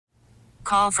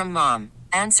Call from mom.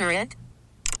 Answer it.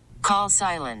 Call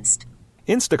silenced.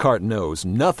 Instacart knows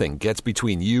nothing gets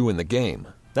between you and the game.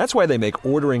 That's why they make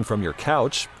ordering from your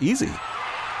couch easy.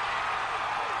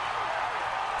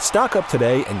 Stock up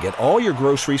today and get all your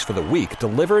groceries for the week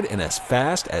delivered in as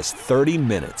fast as 30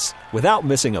 minutes without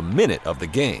missing a minute of the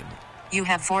game. You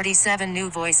have 47 new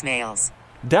voicemails.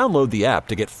 Download the app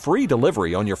to get free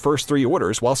delivery on your first 3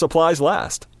 orders while supplies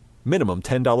last. Minimum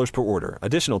 $10 per order.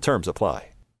 Additional terms apply.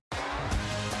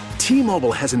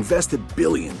 T-Mobile has invested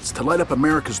billions to light up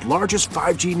America's largest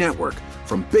 5G network,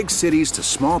 from big cities to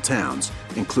small towns,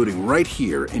 including right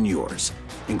here in yours.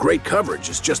 And great coverage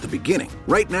is just the beginning.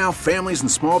 Right now, families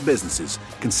and small businesses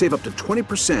can save up to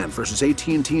 20% versus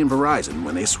AT&T and Verizon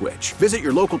when they switch. Visit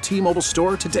your local T-Mobile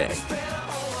store today.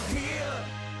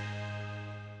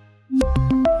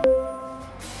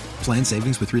 Plan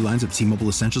savings with 3 lines of T-Mobile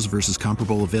Essentials versus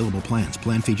comparable available plans.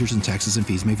 Plan features and taxes and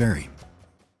fees may vary.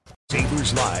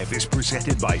 Sabres Live is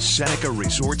presented by Seneca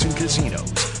Resorts and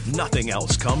Casinos. Nothing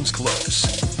else comes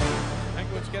close.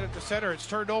 Penguins get it to center. It's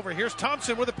turned over. Here's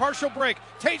Thompson with a partial break.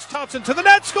 Tage Thompson to the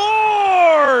net.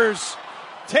 Scores!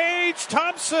 Tage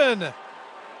Thompson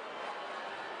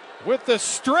with the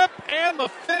strip and the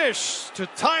finish to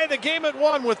tie the game at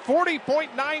 1 with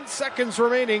 40.9 seconds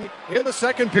remaining in the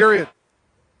second period.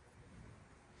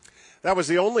 That was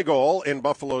the only goal in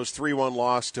Buffalo's 3-1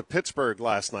 loss to Pittsburgh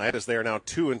last night, as they are now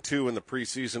 2-2 in the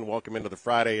preseason. Welcome into the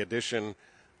Friday edition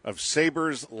of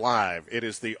Sabres Live. It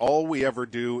is the All We Ever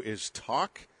Do Is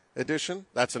Talk edition.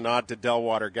 That's a nod to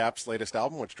Delwater Gap's latest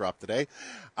album, which dropped today.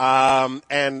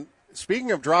 And speaking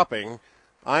of dropping,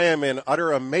 I am in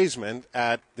utter amazement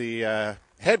at the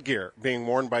headgear being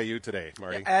worn by you today,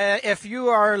 Marty. If you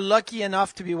are lucky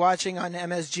enough to be watching on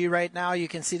MSG right now, you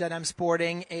can see that I'm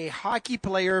sporting a hockey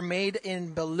player made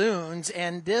in balloons,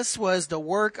 and this was the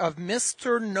work of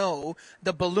Mr. No,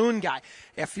 the balloon guy.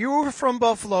 If you're from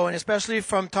Buffalo, and especially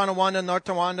from Tonawanda, North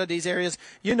Tonawanda, these areas,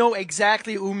 you know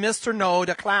exactly who Mr. No,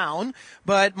 the clown,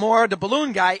 but more the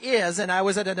balloon guy is. And I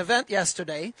was at an event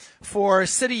yesterday for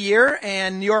City Year,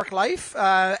 and New York Life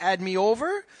had me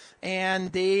over,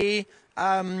 and they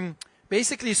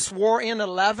basically swore in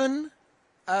 11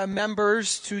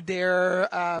 members to their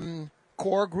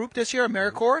core group this year,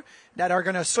 AmeriCorps, that are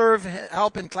going to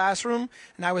help in classroom.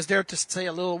 And I was there to say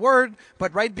a little word.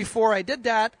 But right before I did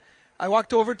that, I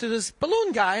walked over to this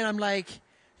balloon guy, and I'm like,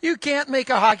 you can't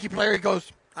make a hockey player. He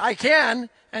goes, I can.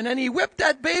 And then he whipped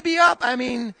that baby up. I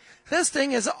mean, this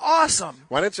thing is awesome.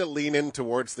 Why don't you lean in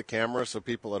towards the camera so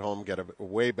people at home get a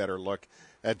way better look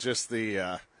at just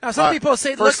the... Now, some people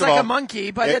say it looks like a monkey,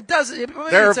 but it doesn't.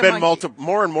 There have been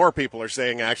more and more people are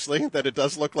saying, actually, that it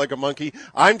does look like a monkey.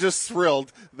 I'm just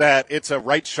thrilled that it's a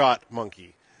right shot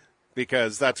monkey,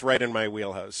 because that's right in my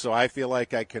wheelhouse. So I feel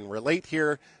like I can relate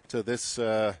here to this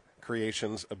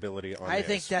creation's ability on I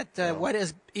think that what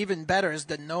is even better is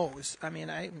the nose. I mean,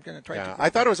 I'm going to try to... I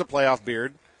thought it was a playoff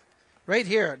beard. Right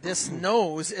here, this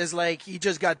nose is like he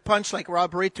just got punched like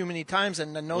Rob Ray too many times,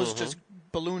 and the nose just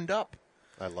ballooned up.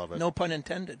 I love it. No pun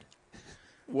intended.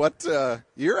 That's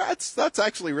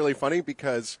actually really funny,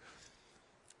 because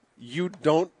you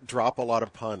don't drop a lot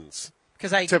of puns.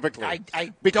 Because I typically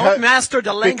don't master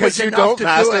the language because you enough don't to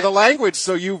master do it. the language,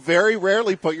 so you very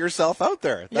rarely put yourself out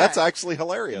there. Yeah. That's actually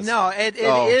hilarious. No, it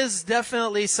is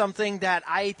definitely something that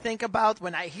I think about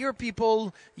when I hear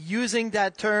people using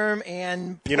that term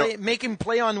and making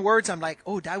play on words. I'm like,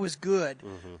 oh, that was good,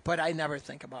 but I never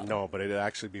think about it. No, but it'd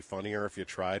actually be funnier if you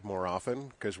tried more often,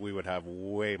 because we would have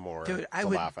way more. Dude, I to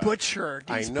would laugh at. butcher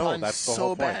these puns that's the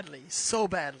whole point. so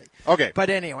badly. Okay,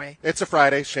 but anyway, it's a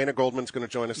Friday. Shayna Goldman's going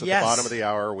to join us at the bottom of the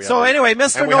hour. Anyway,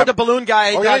 Mr. No, the balloon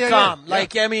guy.com.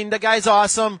 Yeah. I mean, the guy's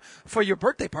awesome for your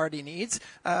birthday party needs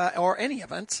or any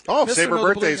event. Oh, Mr. Sabre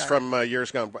birthdays from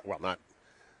years gone. Well, not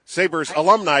Sabres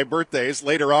alumni birthdays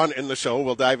later on in the show.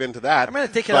 We'll dive into that. I'm going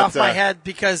to take it off my head,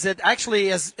 because it actually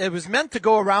it was meant to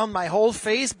go around my whole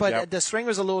face, but the string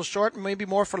was a little short, maybe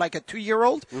more for like a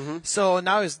 2-year-old. So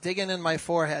now it's digging in my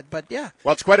forehead. But yeah.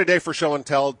 Well, it's quite a day for show and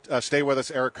tell. Stay with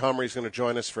us. Eric Comrie is going to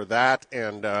join us for that,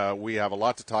 and we have a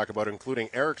lot to talk about, including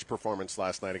Eric's performance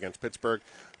last night against Pittsburgh,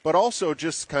 but also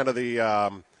just kind of the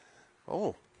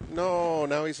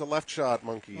now he's a left shot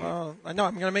monkey. I know.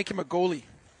 I'm going to make him a goalie.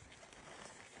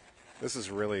 This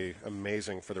is really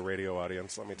amazing for the radio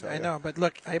audience, let me tell you. I know, but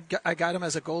look, I got him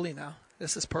as a goalie now.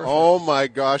 This is perfect. Oh, my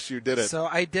gosh, you did it. So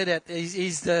I did it.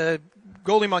 He's the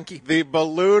goalie monkey. The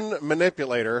balloon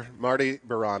manipulator, Marty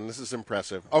Baron. This is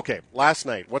impressive. Okay, last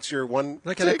night, what's your one?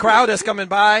 Look at the crowd is coming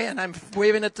by, and I'm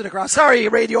waving it to the crowd. Sorry,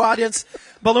 radio audience.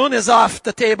 Balloon is off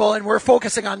the table, and we're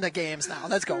focusing on the games now.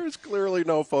 Let's go. There's clearly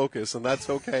no focus, and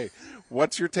that's okay.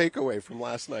 What's your takeaway from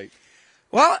last night?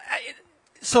 Well,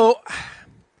 so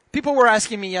people were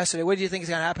asking me yesterday, what do you think is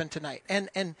going to happen tonight?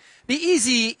 And the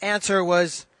easy answer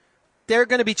was they're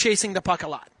going to be chasing the puck a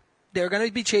lot. They're going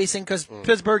to be chasing because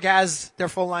Pittsburgh has their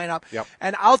full lineup. Yep.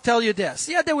 And I'll tell you this.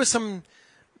 Yeah, there was some,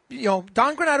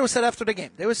 Don Granato said after the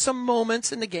game, there was some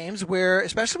moments in the games where,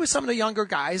 especially with some of the younger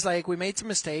guys, like we made some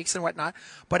mistakes and whatnot,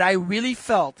 but I really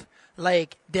felt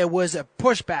like there was a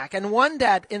pushback, and one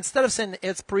that instead of saying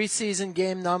it's preseason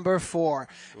game number 4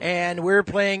 and we're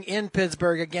playing in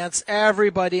Pittsburgh against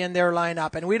everybody in their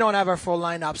lineup and we don't have our full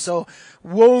lineup, so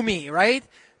woe me, right?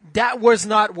 That was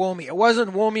not woe me. It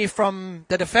wasn't woe me from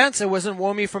the defense. It wasn't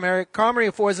woe me from Eric Comrie.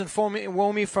 It wasn't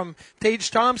woe me from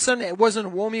Tage Thompson. It wasn't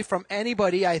woe me from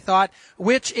anybody, I thought,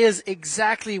 which is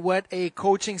exactly what a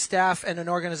coaching staff and an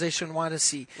organization want to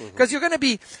see. Because you're going to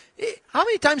be – how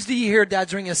many times do you hear that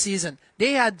during a season?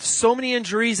 They had so many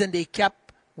injuries and they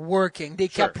kept working. They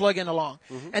kept plugging along.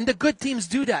 And the good teams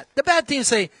do that. The bad teams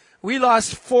say – we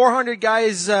lost 400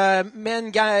 guys, men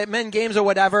games or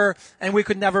whatever, and we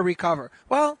could never recover.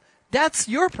 Well, that's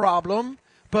your problem,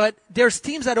 but there's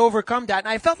teams that overcome that. And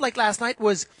I felt like last night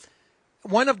was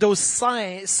one of those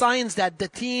signs that the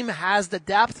team has the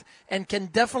depth and can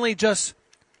definitely just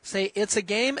say it's a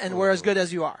game and we're as good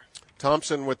as you are.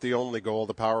 Thompson with the only goal.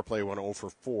 The power play went 0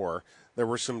 for 4. There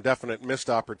were some definite missed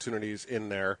opportunities in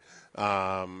there.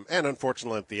 And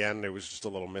unfortunately, at the end, it was just a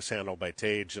little mishandle by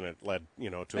Tage, and it led,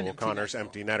 to O'Connor's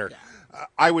empty netter. Yeah.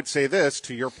 I would say this,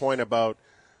 to your point about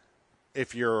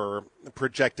if you're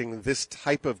projecting this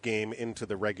type of game into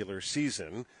the regular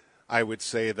season, I would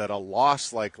say that a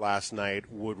loss like last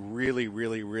night would really,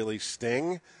 really, really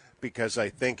sting, because I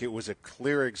think it was a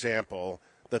clear example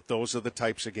that those are the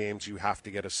types of games you have to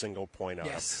get a single point out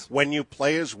of. When you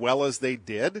play as well as they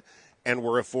did and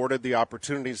were afforded the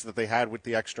opportunities that they had with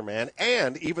the extra man,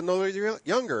 and even though they're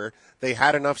younger, they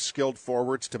had enough skilled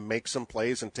forwards to make some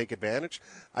plays and take advantage.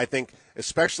 I think,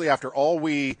 especially after all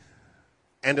we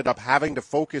ended up having to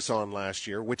focus on last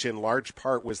year, which in large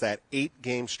part was that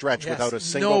 8-game stretch without a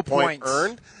single point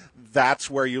earned, that's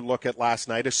where you look at last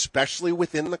night, especially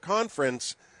within the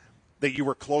conference, that you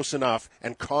were close enough,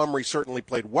 and Comrie certainly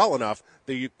played well enough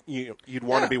that you'd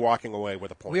want to be walking away with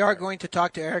a point. We are going to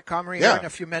talk to Eric Comrie here in a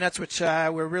few minutes, which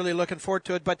we're really looking forward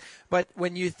to it. But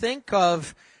when you think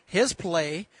of his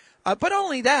play, but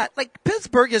only that, like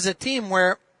Pittsburgh is a team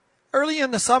where early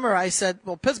in the summer I said,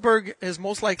 well, Pittsburgh is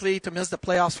most likely to miss the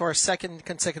playoffs for a second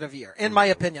consecutive year, in my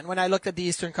opinion, when I looked at the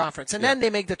Eastern Conference. And then they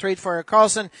make the trade for Erik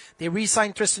Karlsson. They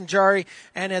re-sign Tristan Jarry.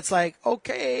 And it's like,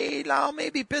 okay, now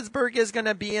maybe Pittsburgh is going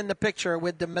to be in the picture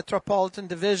with the Metropolitan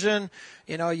Division.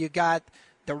 You got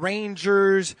the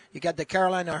Rangers. You got the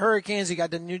Carolina Hurricanes. You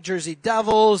got the New Jersey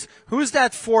Devils. Who's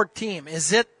that fourth team?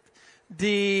 Is it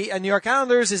the New York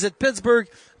Islanders? Is it Pittsburgh?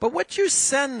 But what you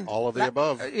send... All of the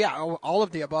above. All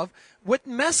of the above. What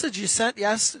message you sent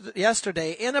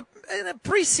yesterday in a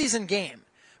preseason game,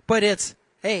 but it's,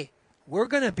 hey, we're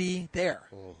going to be there.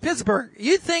 Pittsburgh,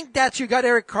 you think that you got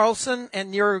Erik Karlsson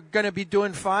and you're going to be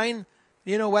doing fine?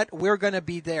 You know what? We're going to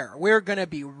be there. We're going to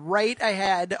be right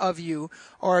ahead of you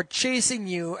or chasing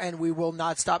you, and we will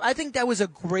not stop. I think that was a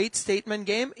great statement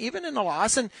game, even in a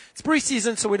loss. And it's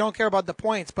preseason, so we don't care about the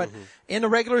points. But in a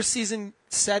regular season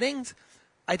settings,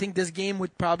 I think this game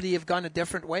would probably have gone a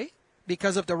different way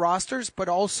because of the rosters. But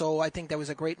also, I think that was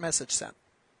a great message sent.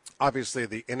 Obviously,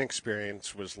 the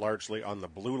inexperience was largely on the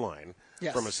blue line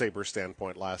from a Sabres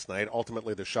standpoint last night.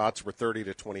 Ultimately, the shots were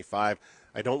 30-25.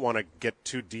 I don't want to get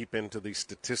too deep into the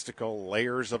statistical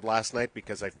layers of last night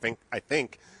because I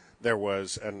think there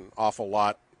was an awful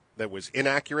lot that was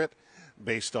inaccurate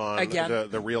based on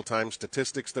the real-time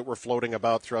statistics that were floating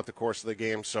about throughout the course of the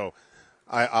game. So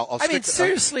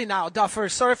seriously now, Duffer,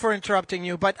 sorry for interrupting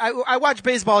you, but I watch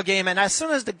baseball game, and as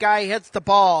soon as the guy hits the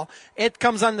ball, it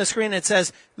comes on the screen, it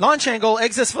says launch angle,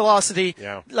 exit velocity,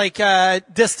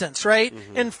 distance, right?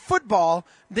 In football,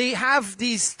 they have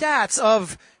these stats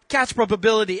of catch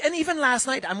probability. And even last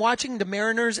night, I'm watching the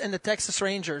Mariners and the Texas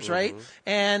Rangers, right?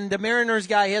 And the Mariners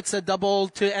guy hits a double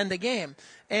to end the game.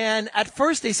 And at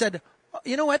first they said,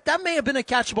 you know what, that may have been a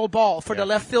catchable ball for the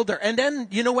left fielder. And then,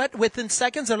 you know what, within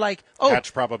seconds they're like,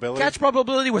 catch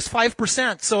probability was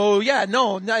 5%. So,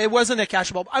 no, it wasn't a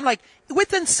catchable. I'm like,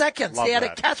 within seconds they had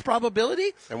a catch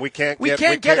probability. And we can't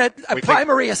get a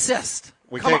primary assist.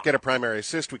 We can't get a primary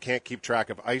assist. We can't keep track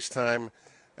of ice time.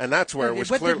 And that's where it was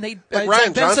clear.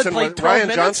 Ryan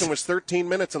Johnson was 13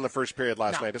 minutes in the first period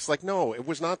last night. It's like, no, it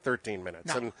was not 13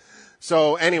 minutes. No. And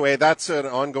so, anyway, that's an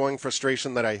ongoing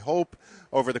frustration that I hope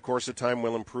over the course of time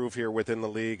will improve here within the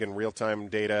league and real-time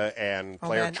data and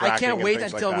player tracking. I can't wait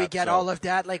until we get all of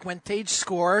that. Like when Tage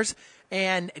scores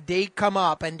and they come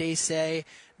up and they say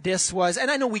this was,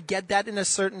 and I know we get that in a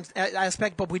certain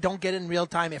aspect, but we don't get it in real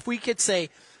time. If we could say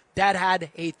that had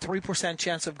a 3%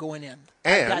 chance of going in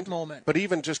at that moment. But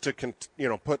even just to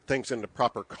put things into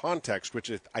proper context, which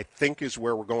I think is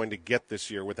where we're going to get this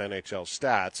year with NHL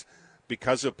stats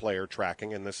because of player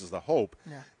tracking, and this is the hope,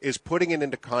 is putting it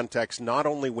into context not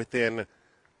only within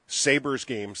Sabres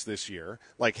games this year,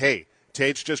 like, hey,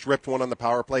 Tage just ripped one on the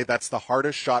power play. That's the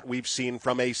hardest shot we've seen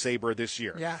from a Sabre this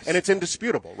year. Yes. And it's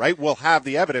indisputable, right? We'll have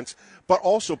the evidence, but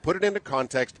also put it into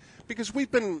context because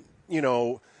we've been,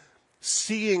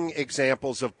 seeing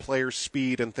examples of player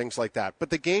speed and things like that. But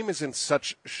the game is in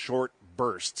such short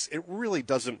bursts. It really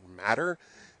doesn't matter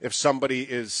if somebody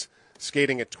is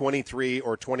skating at 23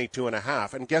 or 22 and a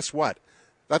half. And guess what?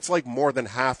 That's like more than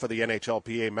half of the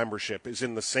NHLPA membership is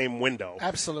in the same window.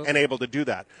 Absolutely. And able to do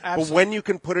that. Absolutely. But when you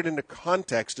can put it into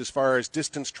context as far as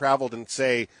distance traveled and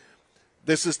say,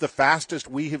 this is the fastest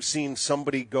we have seen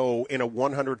somebody go in a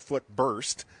 100-foot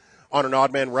burst on an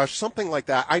odd man rush, something like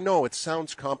that. I know it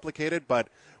sounds complicated, but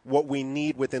what we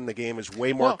need within the game is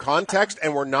way more context,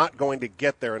 and we're not going to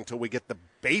get there until we get the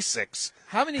basics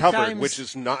covered, which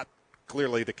is not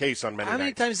clearly the case on many nights. How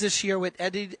many times this year with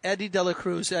Eddie De La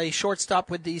Cruz, a shortstop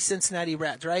with the Cincinnati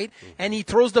Reds, right? Mm-hmm. And he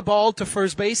throws the ball to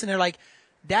first base, and they're like,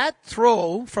 that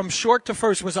throw from short to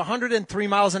first was 103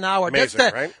 miles an hour. Amazing,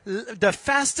 that's right? The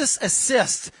fastest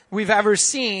assist we've ever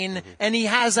seen, and he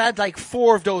has had like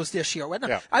 4 of those this year.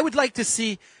 I would like to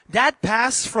see that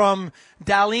pass from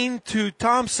Dahlin to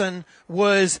Thompson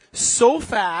was so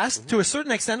fast to a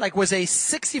certain extent, like was a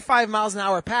 65 miles an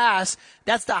hour pass.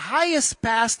 That's the highest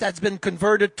pass that's been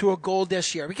converted to a goal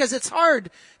this year because it's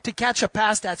hard to catch a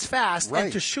pass that's fast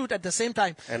and to shoot at the same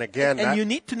time. And again, you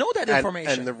need to know that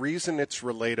information. And the reason it's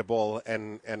relatable,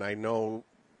 and I know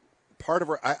part of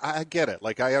it, I get it.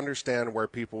 Like I understand where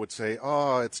people would say,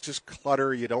 oh, it's just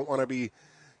clutter. You don't want to be,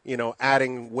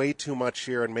 adding way too much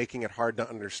here and making it hard to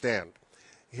understand.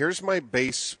 Here's my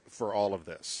base for all of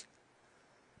this.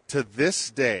 To this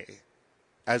day,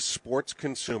 as sports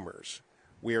consumers,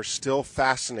 we are still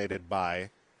fascinated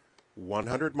by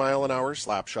 100-mile-an-hour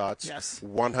slap shots,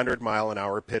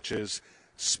 100-mile-an-hour pitches,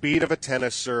 speed of a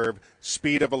tennis serve,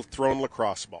 speed of a thrown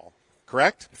lacrosse ball.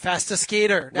 Correct? Fastest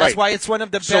skater. That's why it's one of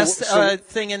the best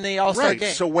thing in the All-Star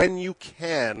game. So when you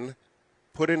can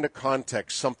put into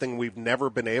context something we've never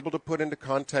been able to put into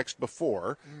context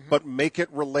before, but make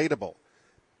it relatable.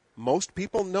 Most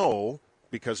people know,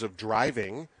 because of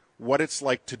driving, what it's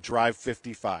like to drive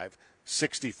 55,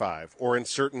 65, or in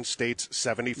certain states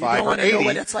 75 or 80 know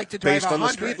what it's like to drive based 100. on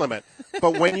the speed limit.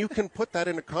 But when you can put that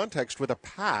into context with a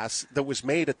pass that was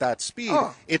made at that speed,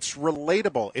 it's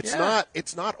relatable.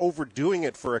 It's not overdoing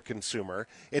it for a consumer.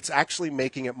 It's actually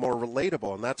making it more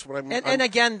relatable, and that's what I'm. And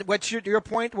again, what your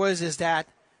point is that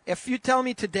if you tell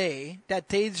me today that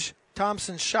Tage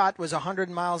Thompson's shot was 100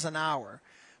 miles an hour,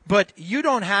 but you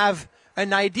don't have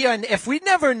an idea, and if we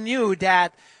never knew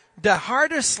that the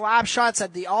hardest slap shots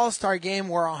at the All-Star game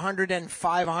were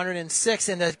 105, 106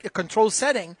 in a controlled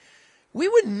setting, we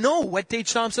wouldn't know what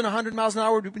Tage Thompson 100 miles an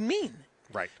hour would mean.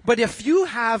 Right. But if you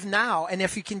have now, and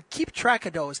if you can keep track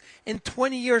of those, in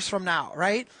 20 years from now,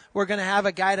 right, we're going to have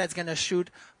a guy that's going to shoot,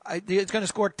 it's going to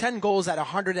score 10 goals at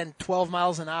 112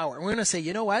 miles an hour. And we're going to say,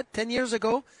 you know what, 10 years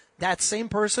ago, that same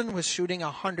person was shooting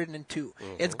 102.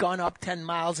 It's gone up 10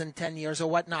 miles in 10 years or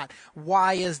whatnot.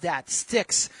 Why is that?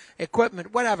 Sticks,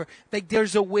 equipment, whatever. Like,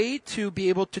 there's a way to be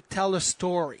able to tell a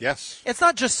story. Yes. It's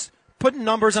not just putting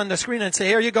numbers on the screen and say,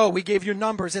 here you go, we gave you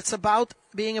numbers. It's about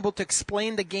being able to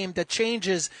explain the game that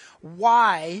changes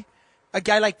why a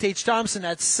guy like Tage Thompson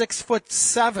at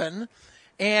 6'7"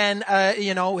 and,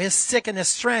 his stick and his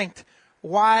strength,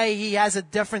 why he has a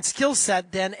different skill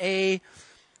set than a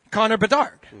Connor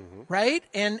Bedard, right?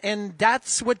 And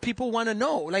that's what people want to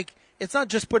know. Like, it's not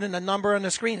just putting a number on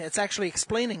the screen. It's actually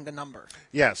explaining the number.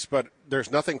 Yes, but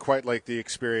there's nothing quite like the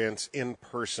experience in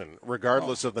person,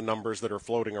 regardless of the numbers that are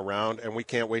floating around. And we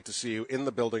can't wait to see you in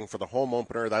the building for the home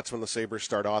opener. That's when the Sabres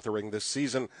start authoring this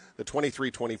season, the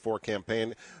 23-24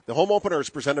 campaign. The home opener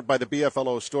is presented by the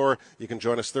BFLO store. You can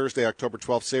join us Thursday, October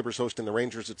 12th. Sabres hosting the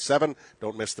Rangers at 7.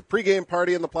 Don't miss the pregame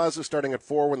party in the plaza starting at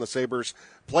 4 when the Sabres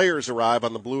players arrive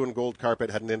on the blue and gold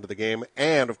carpet heading into the game.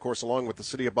 And, of course, along with the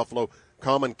City of Buffalo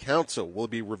Common Council, will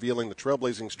be revealing the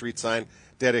trailblazing street sign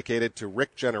dedicated to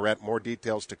Rick Jenneret. More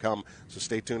details to come, so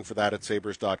stay tuned for that at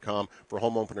Sabres.com. For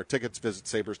home opener tickets, visit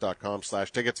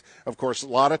Sabres.com/tickets. Of course, a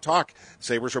lot of talk.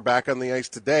 Sabres are back on the ice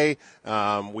today.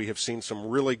 We have seen some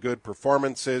really good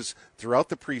performances throughout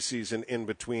the preseason in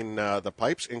between the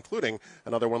pipes, including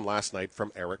another one last night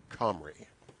from Eric Comrie.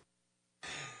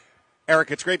 Eric,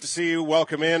 it's great to see you.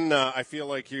 Welcome in. I feel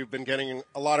like you've been getting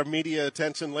a lot of media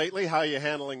attention lately. How are you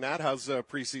handling that? How's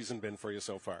preseason been for you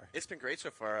so far? It's been great so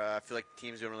far. I feel like the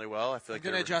team's doing really well. I feel like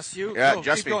I'm going to adjust you. Yeah, Go,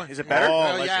 adjust me. going. Is it better?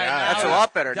 That's a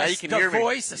lot better. Now you can hear me. The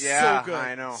voice is so good.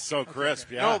 I know. So crisp,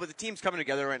 Okay. yeah. No, but the team's coming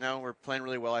together right now. We're playing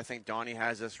really well. I think Donnie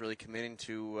has us really committing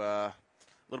to a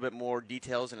little bit more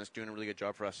details, and it's doing a really good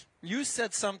job for us. You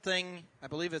said something, I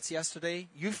believe it's yesterday.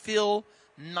 You feel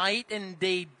night and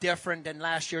day different than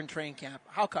last year in training camp.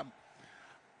 How come?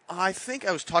 I think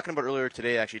I was talking about earlier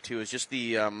today, actually, too, is just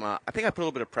the I think I put a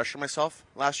little bit of pressure on myself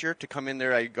last year to come in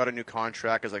there. I got a new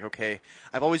contract. I was like, okay,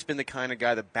 I've always been the kind of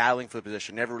guy that battling for the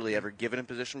position, never really ever given a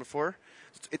position before.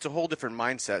 It's a whole different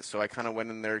mindset, so I kind of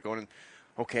went in there going,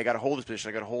 okay, I got to hold this position.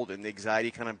 I got to hold it. And the anxiety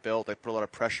kind of built. I put a lot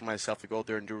of pressure on myself to go out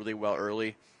there and do really well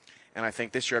early. And I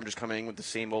think this year I'm just coming in with the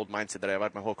same old mindset that I've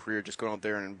had my whole career, just going out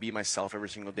there and be myself every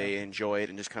single day, enjoy it,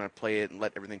 and just kind of play it and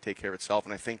let everything take care of itself.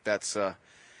 And I think that's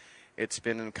it's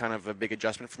been kind of a big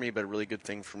adjustment for me, but a really good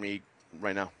thing for me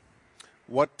right now.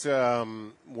 What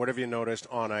have you noticed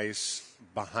on ice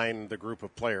behind the group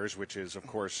of players, which is, of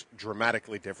course,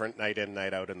 dramatically different night in,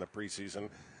 night out in the preseason?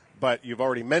 But you've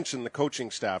already mentioned the coaching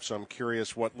staff, so I'm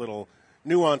curious what little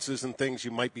nuances and things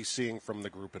you might be seeing from the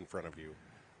group in front of you.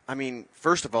 I mean,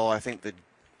 first of all, I think that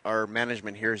our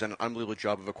management here has done an unbelievable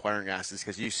job of acquiring assets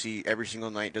because you see every single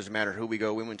night, doesn't matter who we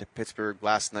go. We went to Pittsburgh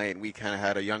last night, and we kind of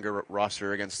had a younger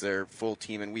roster against their full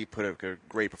team, and we put a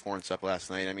great performance up last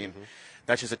night. I mean,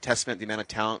 that's just a testament to the amount of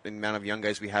talent and the amount of young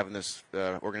guys we have in this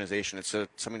organization. It's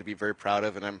something to be very proud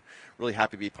of, and I'm really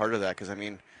happy to be part of that because, I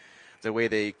mean, the way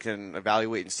they can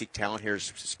evaluate and seek talent here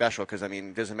is special because, I mean,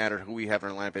 it doesn't matter who we have in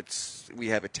our lineup. We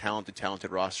have a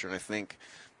talented roster, and I think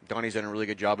Donnie's done a really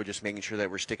good job of just making sure that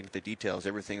we're sticking to the details.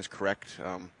 Everything's correct.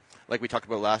 Like we talked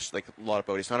about a lot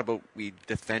about. It's not about we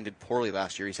defended poorly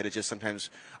last year. He said it's just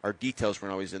sometimes our details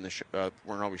weren't always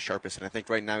weren't always sharpest. And I think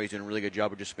right now he's doing a really good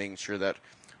job of just making sure that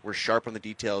we're sharp on the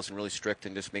details and really strict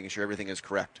and just making sure everything is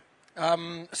correct.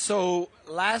 So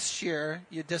last year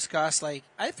you discussed, I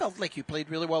felt like you played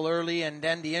really well early and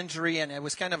then the injury, and it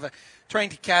was kind of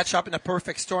trying to catch up in a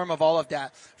perfect storm of all of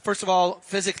that. First of all,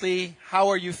 physically, how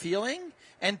are you feeling?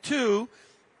 And two,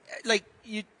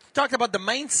 you talked about the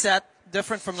mindset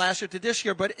different from last year to this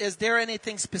year, but is there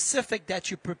anything specific that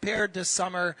you prepared this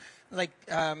summer,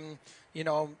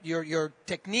 your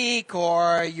technique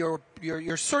or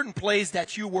your certain plays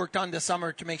that you worked on this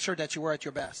summer to make sure that you were at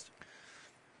your best?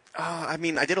 I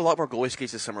mean, I did a lot more goalie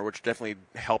skates this summer, which definitely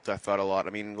helped, I thought, a lot. I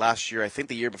mean, last year, I think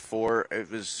the year before,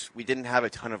 we didn't have a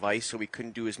ton of ice, so we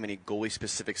couldn't do as many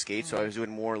goalie-specific skates, so I was doing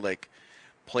more,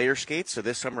 player skates. So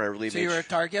this summer I really you were a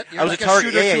target? I was a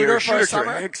target. You're a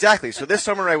shooter. Exactly. So this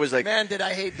summer I was like, man, did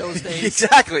I hate those days.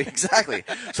 Exactly.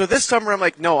 So this summer I'm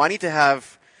like, no, I need to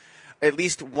have at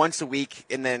least once a week,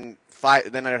 and then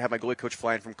then I'd have my goalie coach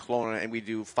flying from Kelowna, and we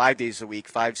do 5 days a week,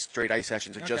 5 straight ice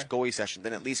sessions, or just goalie sessions.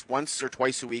 Then at least once or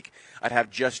twice a week, I'd have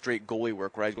just straight goalie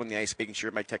work, where I'd go on the ice, making sure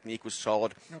my technique was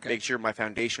solid, making sure my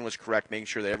foundation was correct, making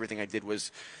sure that everything I did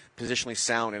was positionally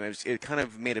sound. And it kind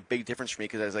of made a big difference for me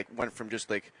because I was went from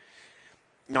just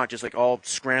not just all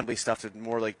scrambly stuff to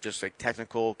more just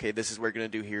technical. Okay, this is what we're gonna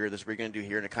do here. This is what we're gonna do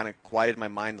here, and it kind of quieted my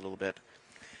mind a little bit.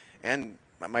 And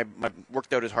my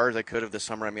worked out as hard as I could of this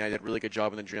summer. I mean, I did a really good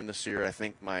job in the gym this year. I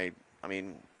think my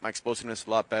explosiveness is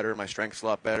a lot better, my strength's a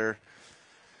lot better,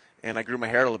 and I grew my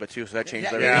hair a little bit too, so that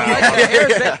changed everything.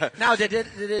 Yeah. Now,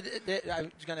 I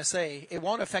was going to say, it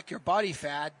won't affect your body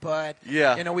fat, but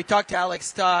we talked to Alex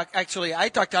Stock. Actually, I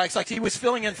talked to Alex Stock. He was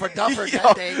filling in for Duffer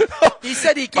that day. He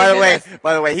said he came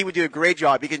By the way, he would do a great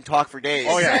job. He can talk for days.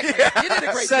 Oh, yeah. Exactly. He did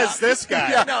a great job. Says this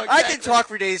guy. Yeah, no, exactly. I can talk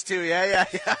for days too. Yeah.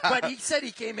 But he said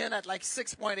he came in at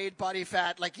 6.8 body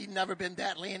fat, like he'd never been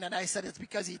that lean, and I said it's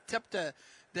because he tipped the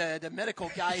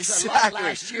medical guys a lot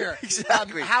last year.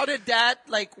 Exactly. How did that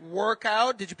work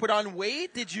out? Did you put on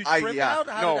weight? Did you trim out?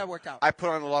 How did that work out? I put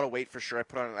on a lot of weight for sure.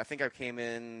 I think I came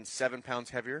in 7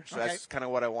 pounds heavier, so that's kind of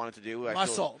what I wanted to do.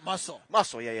 Muscle.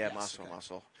 Yeah, yes,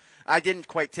 muscle. I didn't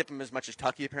quite tip him as much as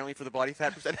Tucky apparently for the body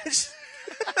fat percentage.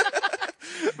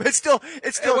 But still,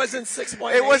 it wasn't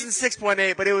 6.8. It wasn't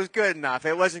 6.8, but it was good enough.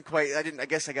 It wasn't quite. I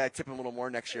guess I got to tip him a little more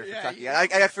next year for Tucky. I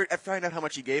got to find out how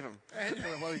much he gave him.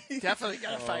 Well, you definitely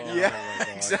got to find out.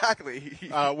 Yeah, exactly.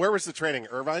 Where was the training?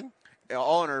 Irvine?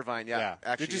 All in Irvine, yeah.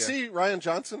 Actually, did you see Ryan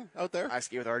Johnson out there? I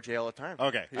ski with RJ all the time.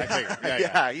 Okay, I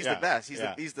figured. He's the best.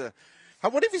 He's the.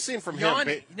 What have you seen from him?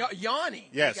 Yanni.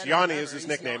 Yes, Yanni is his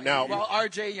nickname. Now,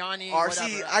 RJ, Yanni,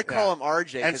 RC, I call him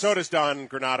RJ. And so does Don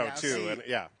Granato, too.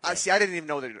 I didn't even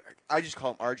know that. I just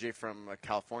call him RJ from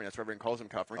California. That's where everyone calls him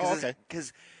California. Okay.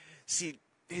 Because,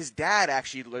 his dad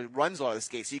actually runs a lot of the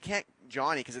skates, so you can't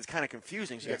Johnny because it's kind of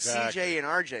confusing. So you got CJ and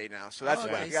RJ now, so that's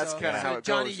that's kind of how it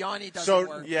Johnny goes. Yanni doesn't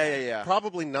work. Yeah.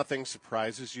 Probably nothing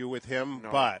surprises you with him,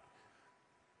 but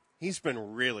he's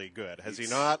been really good, has he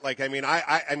not? Like, I mean,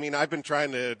 I've been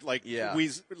trying to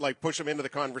push him into the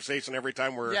conversation every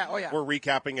time we're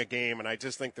recapping a game, and I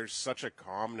just think there's such a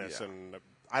calmness and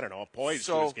I don't know, a poise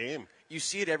to his game. You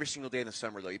see it every single day in the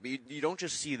summer, though. But you don't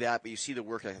just see that, but you see the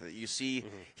work ethic. You see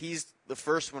he's the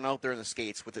first one out there in the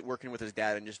skates working with his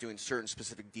dad and just doing certain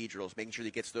specific D drills, making sure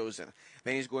he gets those in.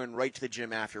 Then he's going right to the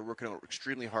gym after, working out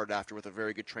extremely hard after with a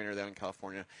very good trainer there in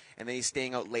California. And then he's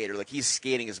staying out later. Like, he's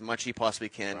skating as much as he possibly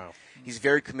can. Wow. He's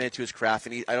very committed to his craft.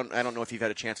 And I don't know if you've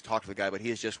had a chance to talk to the guy, but he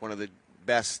is just one of the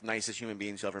best, nicest human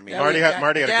beings you'll ever meet. Marty had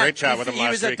a great chat with him last week.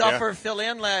 He was a Duffer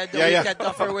fill-in lad. The week that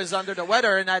Duffer was under the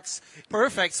weather, and that's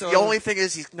perfect. So the only thing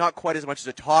is he's not quite as much as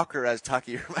a talker as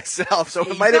Tucky or myself. So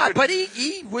it might have been, but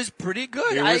he was pretty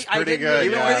good. He was pretty good. He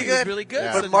was really good.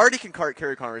 Yeah. But Marty can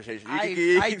carry conversation.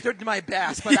 I did my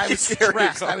best, but I was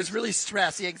stressed. I was really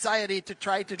stressed. The anxiety to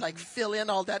try to fill in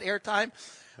all that airtime.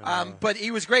 But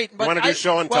he was great. But you want to do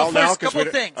show and tell now? Couple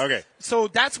things. Okay. So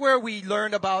that's where we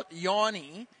learned about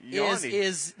Yanni.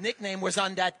 His nickname was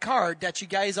on that card that you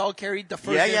guys all carried the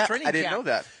first day of training camp. I didn't know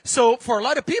that. So for a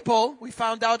lot of people, we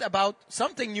found out about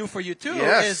something new for you too.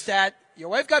 Yes. Is that your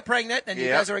wife got pregnant and you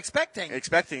guys are expecting.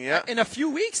 In a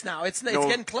few weeks now. It's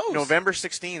getting close. November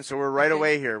 16th, so we're right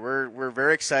away here. We're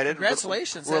very excited.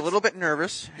 Congratulations. We're a little bit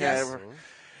nervous. Yes. Yeah,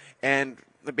 and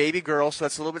the baby girl, so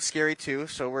that's a little bit scary too.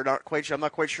 So we're not quite sure. I'm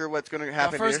not quite sure what's going to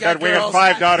happen here. We have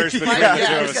 5 daughters between the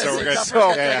two of us, so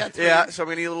we're good. So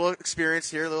we need a little experience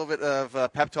here, a little bit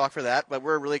of pep talk for that. But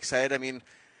we're really excited. I mean,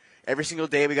 every single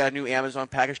day we got a new Amazon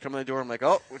package coming to the door. I'm like,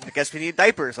 oh, I guess we need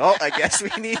diapers. Oh, I guess we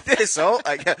need this. All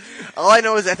I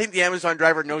know is I think the Amazon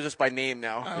driver knows us by name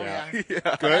now. Oh, yeah. Good.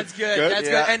 That's good. That's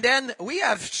Yeah. good. And then we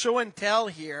have show and tell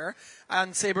here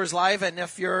on Sabres Live. And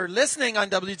if you're listening on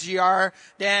WGR,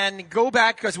 then go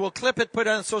back because we'll clip it, put it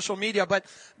on social media. But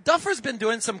Duffer's been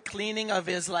doing some cleaning of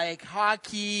his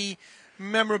hockey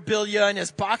memorabilia and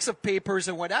his box of papers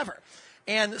and whatever.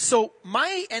 And so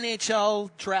my NHL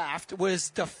draft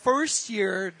was the first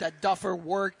year that Duffer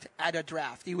worked at a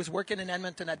draft. He was working in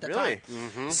Edmonton at the time.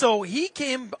 Mm-hmm. So he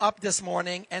came up this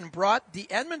morning and brought the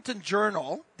Edmonton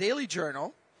Journal, Daily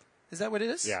Journal. Is that what it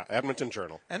is? Yeah, Edmonton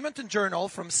Journal. Edmonton Journal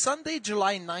from Sunday,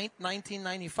 July 9th,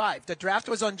 1995. The draft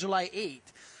was on July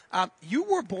 8th. You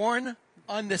were born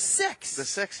on the 6th. The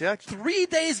 6th, yeah. 3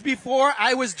 days before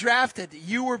I was drafted,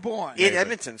 you were born. In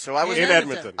Edmonton. So I was in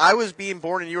Edmonton. I was being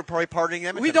born and you were probably partying in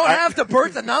Edmonton. We don't have the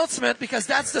birth announcement because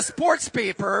that's the sports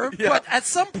paper. Yeah. But at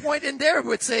some point in there, it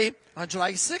would say, on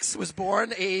July 6th was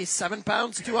born a 7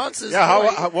 pounds, 2 ounces.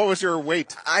 Yeah, what was your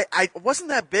weight? I wasn't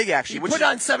that big, actually. You put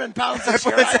on 7 pounds this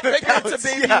year. I figure it's a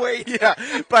baby weight.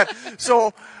 Yeah, but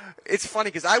so it's funny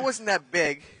because I wasn't that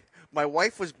big. My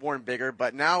wife was born bigger,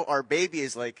 but now our baby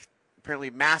is apparently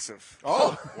massive.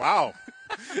 Oh, wow.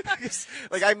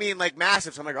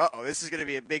 Massive. So I'm like, uh-oh, this is going to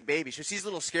be a big baby. So she's a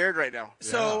little scared right now.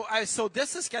 So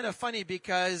this is kind of funny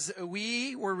because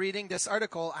we were reading this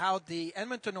article how the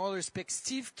Edmonton Oilers picked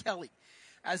Steve Kelly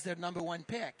as their number 1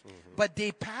 pick. Mm-hmm. But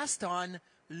they passed on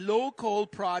local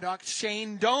product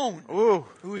Shane Doan,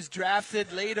 who was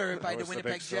drafted later by the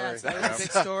Winnipeg Jets. That was a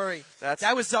big story.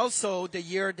 That was also the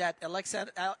year that Alex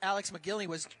McGillney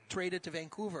was traded to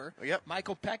Vancouver. Yep.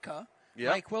 Michael Pekka,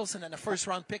 Mike Wilson, and a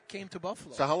first-round pick came to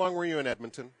Buffalo. So how long were you in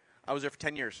Edmonton? I was there for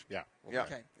 10 years. Yeah. Yeah.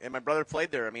 Okay. And my brother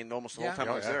played there. I mean, almost the whole time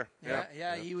I was there.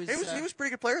 Yeah. He was a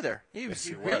pretty good player there. He was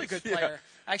a really good player.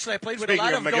 Actually, I played with Speaking a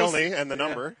lot of of McGillney those. and the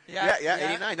number.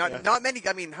 Yeah, 89. Not many.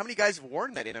 I mean, how many guys have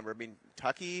worn that number? I mean,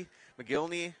 Tucky,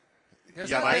 McGillney.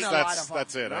 That's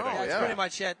it. That's pretty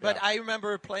much it. But I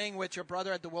remember playing with your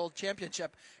brother at the World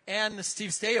Championship and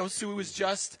Steve Staios, who was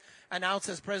just announced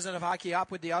as president of Hockey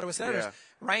Op with the Ottawa Senators. Yeah.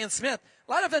 Ryan Smith.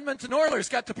 A lot of Edmonton Oilers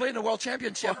got to play in the World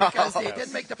Championship because they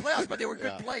didn't make the playoffs, but they were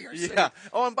good players. Yeah.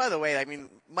 Oh, and by the way, I mean,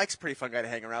 Mike's a pretty fun guy to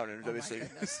hang around in. Obviously.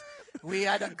 We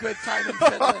had a good time in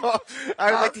Finland.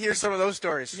 I would like to hear some of those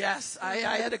stories. Yes, I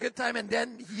had a good time. And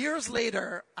then years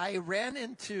later, I ran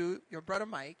into your brother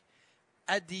Mike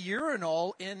at the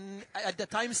urinal at the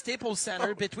time Staples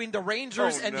Center between the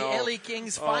Rangers and the LA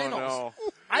Kings finals. No.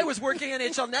 I was working in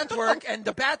NHL Network, and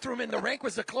the bathroom in the rink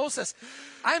was the closest.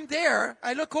 I'm there.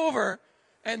 I look over,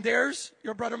 and there's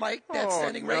your brother Mike that's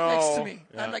standing right next to me.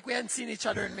 Yeah. I'm like, we hadn't seen each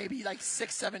other in maybe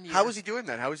 6-7 years. How was he doing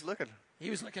that? How was he looking? He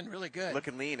was looking really good.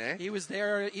 Looking lean, eh? He was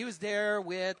there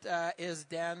with his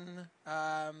then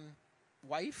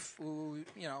wife, who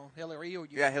Hillary.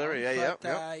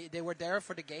 Hillary. They were there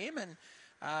for the game, and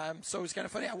So it's kind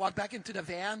of funny. I walked back into the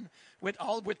van with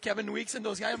Kevin Weeks and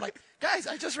those guys. I'm like, guys,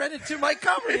 I just ran into Mike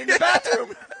Comrie in the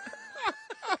bathroom.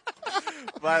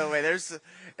 By the way,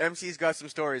 MC's got some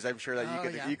stories. I'm sure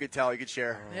that you could tell, you could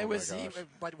share.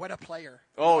 But what a player!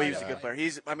 Oh, he was a good player.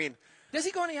 Does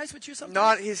he go on the ice with you sometimes?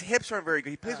 Not his hips aren't very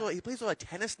good. He plays a lot of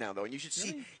tennis now, though, and you should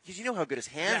see because you know how good his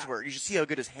hands were. You should see how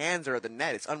good his hands are at the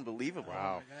net. It's unbelievable.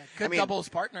 Wow, good doubles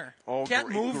partner. Oh, can't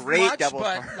move great much, doubles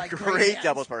but partner. like great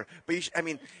doubles partner. But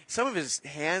some of his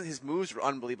moves were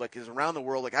unbelievable. Like his around the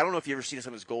world. Like I don't know if you ever seen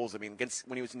some of his goals. Against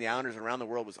when he was in the Islanders around the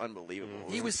world was unbelievable.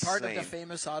 He was part of the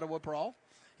famous Ottawa Brawl.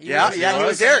 He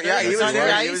was there. Yeah, he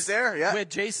was there. Yeah, with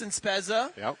Jason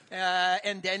Spezza. Yep.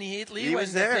 And Danny Heatley when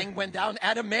the thing went down.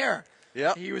 Adam Mayer.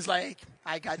 Yeah. He was like,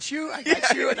 I got you, and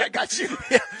I got you.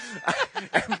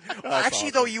 Actually, awesome.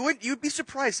 Though, you'd be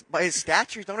surprised by his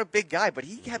stature. He's not a big guy, but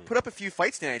he had put up a few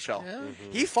fights in the NHL. Yeah.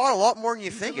 Mm-hmm. He fought a lot more than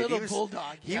you think. He was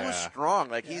bulldog. He was strong.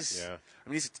 Like he's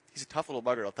a tough little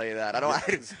bugger. I'll tell you that.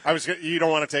 You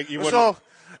don't want to take. You wouldn't.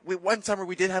 One summer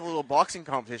we did have a little boxing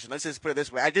competition. Let's just put it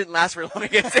this way: I didn't last very long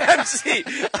against MC.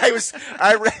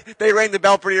 They rang the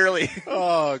bell pretty early.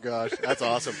 Oh gosh, that's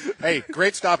awesome. Hey,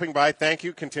 great stopping by. Thank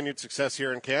you. Continued success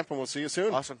here in camp, and we'll see you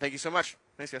soon. Awesome. Thank you so much.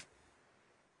 Thanks, guys.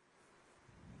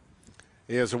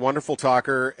 He is a wonderful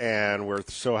talker, and we're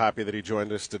so happy that he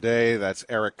joined us today. That's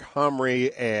Eric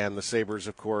Comrie, and the Sabres,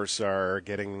 of course, are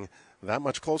getting that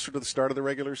much closer to the start of the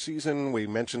regular season. We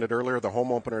mentioned it earlier. The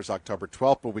home opener is October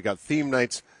 12th, but we got theme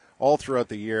nights all throughout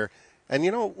the year. And,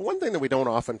 one thing that we don't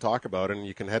often talk about, and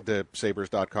you can head to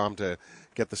sabres.com to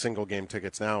get the single game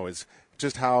tickets now, is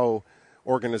just how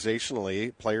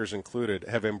organizationally, players included,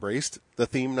 have embraced the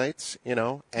theme nights,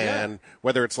 and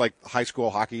whether it's like high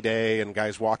school hockey day and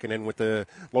guys walking in with the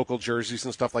local jerseys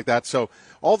and stuff like that. So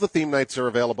all the theme nights are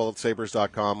available at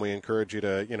sabres.com. We encourage you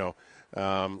to,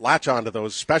 latch on to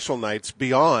those special nights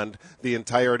beyond the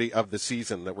entirety of the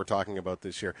season that we're talking about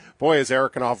this year. Boy, is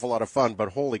Eric an awful lot of fun, but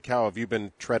holy cow, have you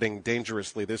been treading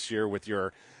dangerously this year with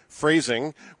your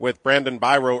phrasing with Brandon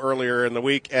Byro earlier in the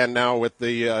week, and now with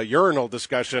the urinal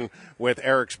discussion with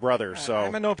Eric's brother. So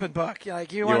I'm an open book.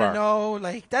 Like you want to know,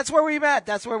 like that's where we met.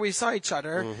 That's where we saw each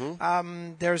other.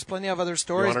 Mm-hmm. There's plenty of other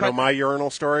stories. You want to know my urinal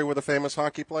story with a famous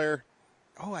hockey player?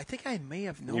 Oh, I think I may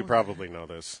have known. You probably know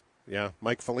this. Yeah,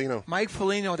 Mike Foligno. Mike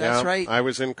Foligno, that's right. I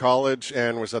was in college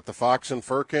and was at the Fox and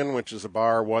Firkin, which is a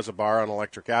bar on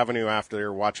Electric Avenue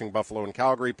after watching Buffalo and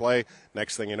Calgary play.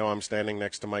 Next thing you know, I'm standing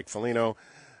next to Mike Foligno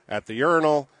at the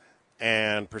urinal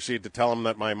and proceed to tell him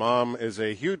that my mom is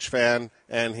a huge fan.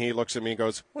 And he looks at me and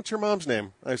goes, "What's your mom's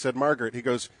name?" I said, "Margaret." He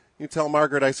goes, "You tell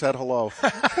Margaret I said hello."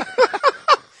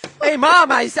 Hey,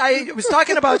 Mom, I was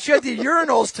talking about you at the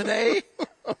urinals today.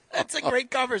 That's a great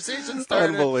conversation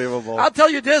starter. Unbelievable. I'll tell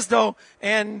you this, though,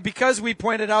 and because we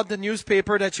pointed out the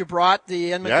newspaper that you brought,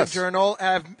 the Edmonton Journal,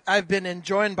 I've been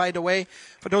enjoying, by the way,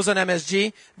 for those on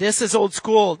MSG, this is old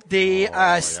school. The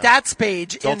stats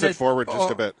page. Tilt it forward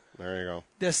just a bit. There you go.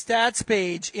 The stats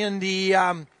page in the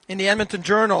Edmonton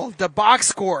Journal, the box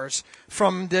scores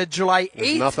from the July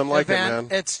 8th nothing like event. It,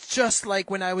 man. It's just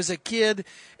like when I was a kid.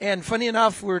 And funny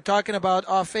enough, we were talking about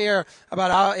off air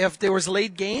about how if there was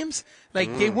late games,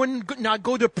 like they wouldn't not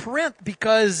go to print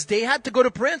because they had to go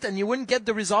to print, and you wouldn't get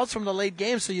the results from the late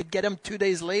game, so you'd get them 2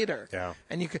 days later. Yeah.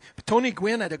 And Tony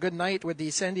Gwynn had a good night with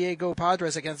the San Diego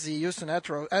Padres against the Houston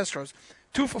Astros,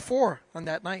 2 for 4 on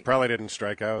that night. Probably didn't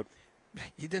strike out.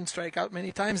 He didn't strike out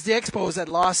many times. The Expos had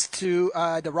lost to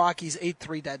the Rockies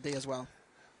 8-3 that day as well.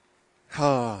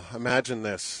 Imagine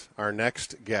this. Our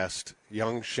next guest,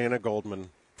 young Shayna Goldman,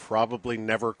 probably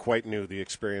never quite knew the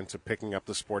experience of picking up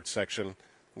the sports section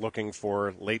looking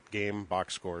for late-game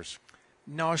box scores.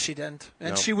 No, she didn't.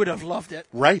 And she would have loved it.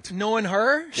 Right. Knowing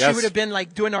her, she would have been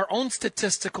like doing her own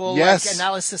statistical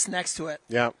analysis next to it.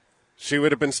 Yeah. She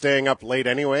would have been staying up late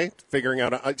anyway, figuring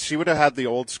out. She would have had the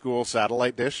old-school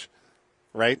satellite dish.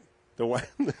 Right? The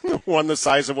one the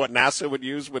size of what NASA would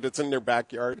use when it's in their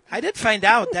backyard. I did find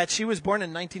out that she was born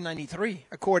in 1993,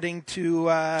 according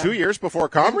to... 2 years before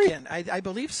Comrie? I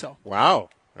believe so. Wow.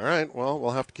 All right. Well,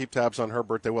 we'll have to keep tabs on her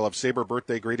birthday. We'll have Sabre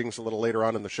birthday greetings a little later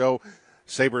on in the show.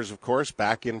 Sabres, of course,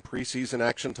 back in preseason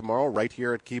action tomorrow right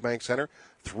here at KeyBank Center.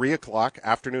 3 o'clock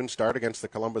afternoon start against the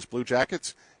Columbus Blue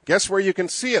Jackets. Guess where you can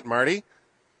see it, Marty?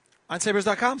 On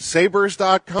Sabres.com?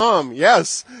 Sabres.com,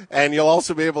 yes. And you'll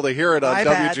also be able to hear it on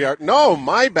WGR. No,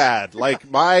 my bad.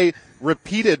 Like my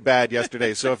repeated bad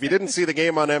yesterday. So if you didn't see the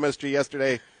game on MSG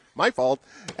yesterday, my fault.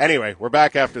 Anyway, we're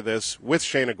back after this with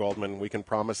Shayna Goldman. We can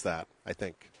promise that, I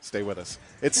think. Stay with us.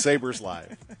 It's Sabres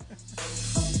Live.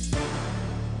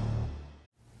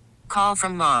 Call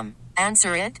from mom.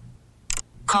 Answer it.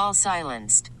 Call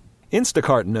silenced.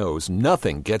 Instacart knows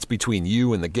nothing gets between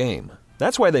you and the game.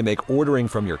 That's why they make ordering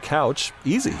from your couch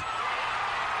easy.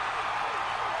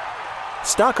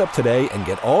 Stock up today and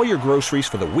get all your groceries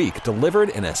for the week delivered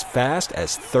in as fast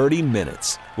as 30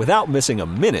 minutes without missing a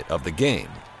minute of the game.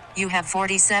 You have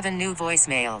 47 new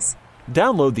voicemails.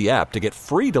 Download the app to get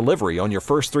free delivery on your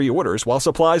first 3 orders while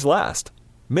supplies last.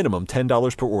 Minimum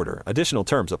 $10 per order. Additional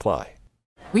terms apply.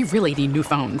 We really need new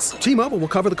phones. T-Mobile will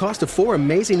cover the cost of 4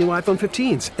 amazing new iPhone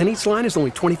 15s, and each line is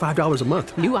only $25 a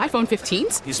month. New iPhone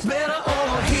 15s? It's better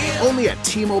over here. Only at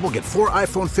T-Mobile, get 4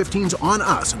 iPhone 15s on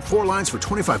us and 4 lines for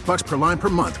 $25 per line per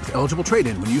month with eligible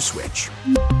trade-in when you switch.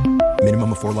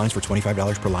 Minimum of 4 lines for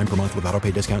 $25 per line per month with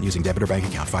autopay discount using debit or bank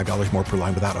account. $5 more per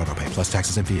line without autopay, plus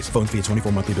taxes and fees. Phone fee at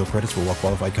 24 monthly bill credits for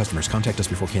well-qualified customers. Contact us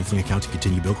before canceling account to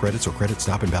continue bill credits or credit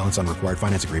stop and balance on required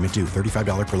finance agreement due.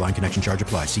 $35 per line connection charge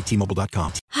applies. See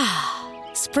T-Mobile.com.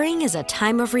 Spring is a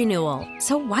time of renewal,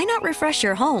 so why not refresh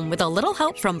your home with a little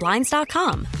help from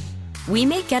Blinds.com? We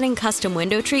make getting custom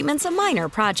window treatments a minor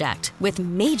project with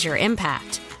major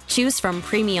impact. Choose from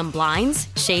premium blinds,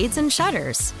 shades, and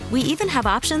shutters. We even have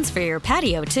options for your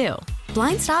patio, too.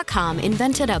 Blinds.com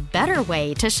invented a better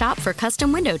way to shop for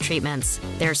custom window treatments.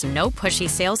 There's no pushy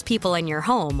salespeople in your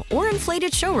home or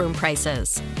inflated showroom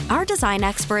prices. Our design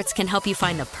experts can help you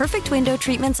find the perfect window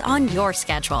treatments on your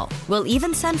schedule. We'll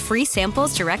even send free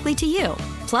samples directly to you.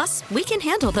 Plus, we can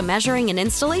handle the measuring and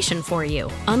installation for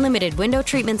you. Unlimited window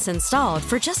treatments installed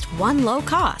for just one low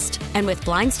cost. And with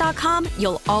Blinds.com,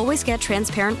 you'll always get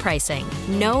transparent pricing.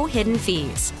 No hidden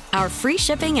fees. Our free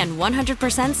shipping and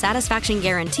 100% satisfaction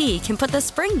guarantee can put the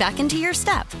spring back into your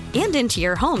step and into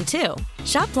your home, too.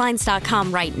 Shop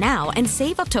Blinds.com right now and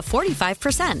save up to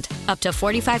 45%. Up to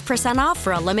 45% off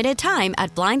for a limited time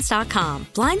at Blinds.com.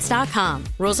 Blinds.com.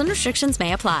 Rules and restrictions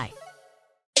may apply.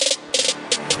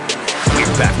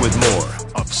 We're back with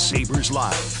more of Sabres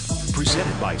Live.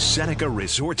 Presented by Seneca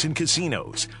Resorts and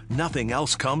Casinos. Nothing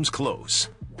else comes close.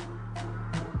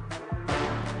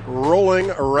 Rolling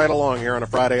right along here on a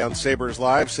Friday on Sabres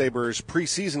Live. Sabres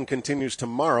preseason continues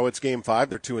tomorrow. It's Game 5.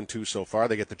 They're 2-2 so far.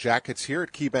 They get the Jackets here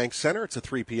at KeyBank Center. It's a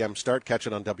 3 p.m. start. Catch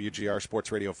it on WGR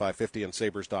Sports Radio 550 and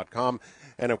Sabres.com.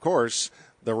 And, of course,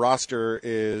 the roster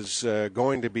is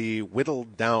going to be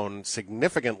whittled down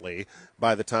significantly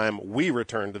by the time we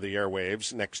return to the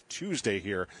airwaves next Tuesday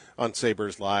here on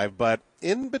Sabres Live. But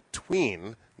in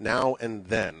between now and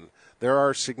then, there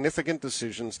are significant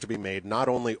decisions to be made, not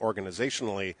only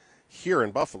organizationally here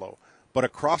in Buffalo, but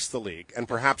across the league, and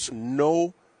perhaps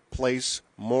no place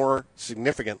more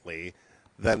significantly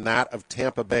than that of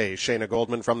Tampa Bay. Shayna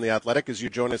Goldman from The Athletic, as you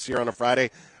join us here on a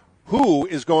Friday. Who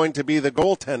is going to be the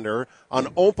goaltender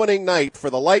on opening night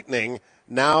for the Lightning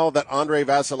now that Andrei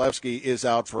Vasilevsky is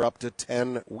out for up to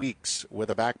 10 weeks with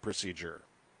a back procedure?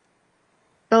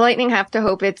 The Lightning have to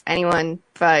hope it's anyone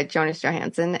but Jonas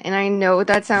Johansson. And I know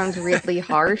that sounds really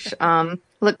harsh.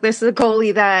 Look, this is a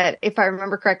goalie that, if I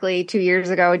remember correctly, 2 years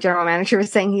ago, a general manager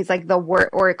was saying he's like the worst,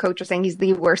 or a coach was saying he's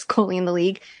the worst goalie in the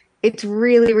league. It's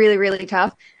really, really, really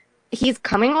tough. He's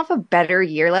coming off a better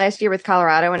year last year with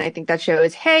Colorado, and I think that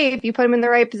shows, hey, if you put him in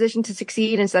the right position to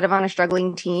succeed instead of on a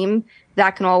struggling team,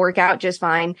 that can all work out just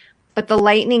fine. But the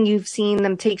Lightning, you've seen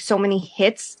them take so many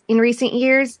hits in recent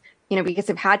years, because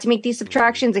they've had to make these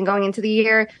subtractions, and going into the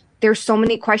year, there's so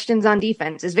many questions on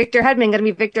defense. Is Victor Hedman going to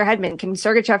be Victor Hedman? Can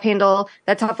Sergachev handle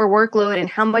that tougher workload? And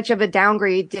how much of a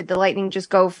downgrade did the Lightning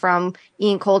just go from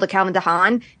Ian Cole to Calvin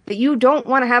DeHaan? That you don't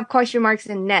want to have question marks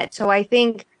in net. So I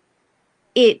think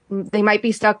they might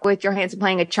be stuck with Johansson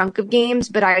playing a chunk of games,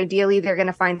 but ideally they're going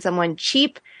to find someone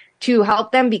cheap to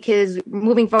help them, because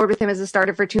moving forward with him as a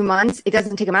starter for 2 months, it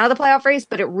doesn't take him out of the playoff race,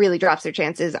 but it really drops their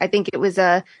chances. I think it was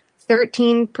a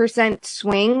 13%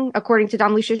 swing according to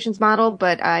Dom Luszczyszyn's model,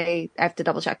 but I have to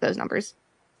double check those numbers.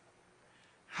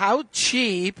 How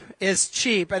cheap is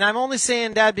cheap? And I'm only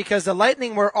saying that because the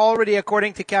Lightning were already,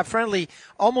 according to Cap Friendly,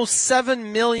 almost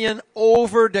 $7 million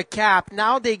over the cap.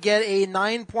 Now they get a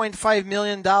 $9.5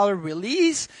 million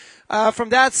release from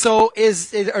that. So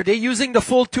are they using the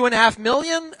full $2.5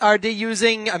 million? Are they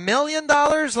using $1 million?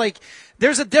 Like,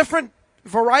 there's a different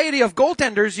variety of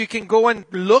goaltenders you can go and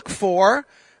look for.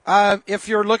 If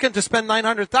you're looking to spend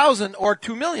 $900,000 or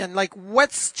 $2 million, like,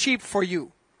 what's cheap for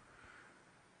you?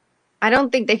 I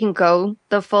don't think they can go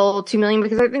the full $2 million,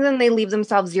 because I think then they leave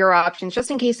themselves zero options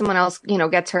just in case someone else,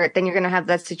 gets hurt. Then you're going to have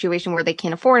that situation where they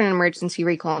can't afford an emergency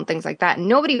recall and things like that. And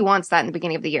nobody wants that in the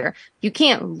beginning of the year. You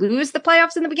can't lose the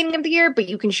playoffs in the beginning of the year, but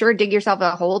you can sure dig yourself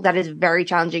a hole that is very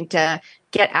challenging to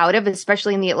get out of,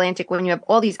 especially in the Atlantic when you have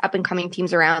all these up and coming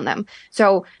teams around them.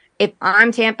 So if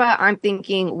I'm Tampa, I'm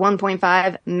thinking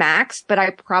 1.5 max, but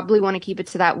I probably want to keep it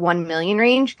to that 1 million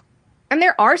range. And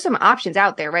there are some options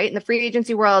out there, right? In the free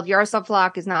agency world, Yaroslav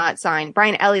Halak is not signed.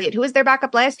 Brian Elliott, who was their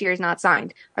backup last year, is not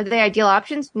signed. Are they ideal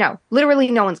options? No. Literally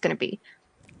no one's going to be.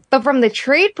 But from the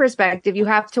trade perspective, you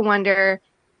have to wonder,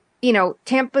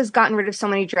 Tampa's gotten rid of so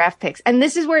many draft picks. And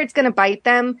this is where it's going to bite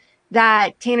them,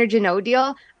 that Tanner Jeannot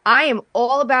deal. I am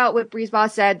all about what Brees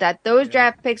Boss said, that those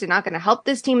draft picks are not going to help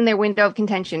this team in their window of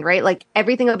contention, right? Like,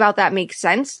 everything about that makes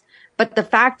sense. But the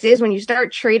fact is, when you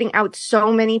start trading out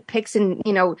so many picks and,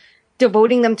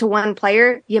 devoting them to one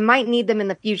player, you might need them in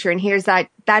the future. And here's that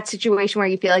situation where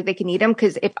you feel like they can need them.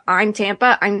 Because if I'm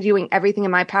Tampa, I'm doing everything in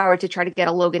my power to try to get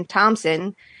a Logan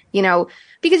Thompson,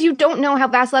 because you don't know how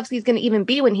Vasilevsky is going to even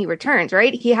be when he returns,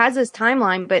 right? He has this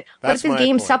timeline, but what if his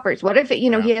game suffers? What if,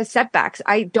 he has setbacks?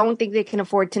 I don't think they can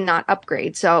afford to not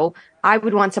upgrade. So I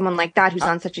would want someone like that who's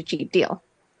on such a cheap deal.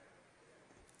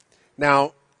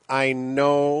 Now, I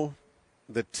know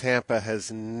that Tampa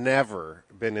has never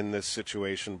been in this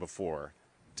situation before,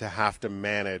 to have to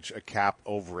manage a cap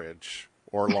overage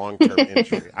or long-term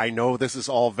injury. I know this is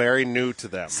all very new to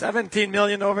them. $17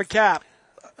 million over cap.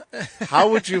 How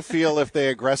would you feel if they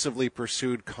aggressively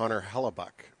pursued Connor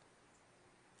Hellebuck?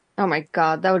 Oh my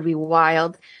God, that would be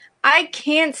wild. I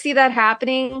can't see that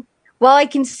happening. Well, I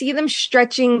can see them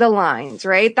stretching the lines,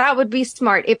 right? That would be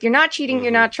smart. If you're not cheating,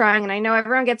 you're not trying. And I know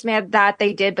everyone gets mad that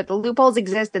they did, but the loopholes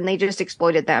exist and they just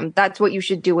exploited them. That's what you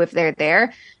should do if they're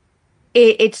there.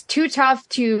 It's too tough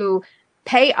to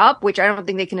pay up, which I don't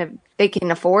think they can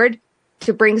afford,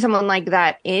 to bring someone like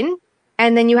that in.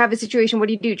 And then you have a situation, what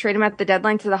do? Trade them at the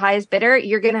deadline to the highest bidder?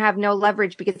 You're going to have no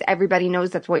leverage because everybody knows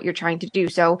that's what you're trying to do.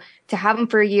 So to have them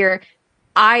for a year,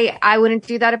 I wouldn't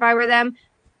do that if I were them.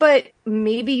 But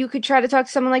maybe you could try to talk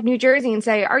to someone like New Jersey and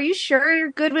say, are you sure you're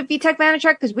good with Vitek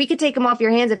Vanacek? Because we could take him off your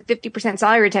hands at 50%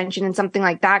 salary retention, and something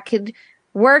like that could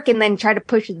work, and then try to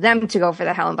push them to go for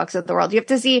the Hellenbucks of the world. You have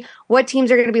to see what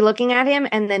teams are going to be looking at him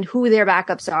and then who their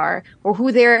backups are or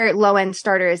who their low-end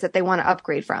starter is that they want to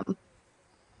upgrade from.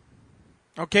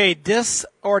 Okay, this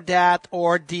or that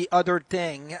or the other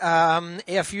thing.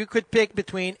 If you could pick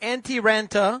between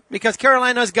Renta, because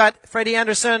Carolina's got Freddie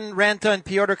Anderson, Renta, and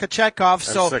Pyotr Kochetkov,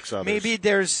 so maybe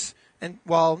there's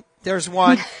one.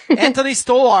 Anthony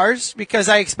Stolarz, because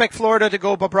I expect Florida to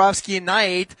go Bobrovsky and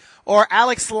Knight, or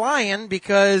Alex Lyon,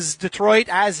 because Detroit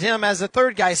has him as a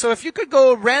third guy. So if you could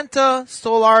go Renta,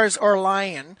 Stolarz, or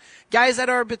Lyon, guys that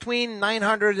are between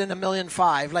 900 and $1.5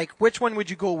 million, like which one would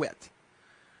you go with?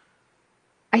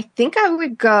 I think I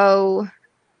would go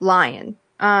Lyon.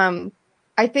 I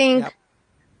think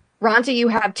Ranta, you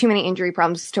have too many injury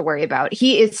problems to worry about.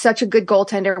 He is such a good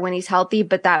goaltender when he's healthy,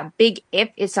 but that big if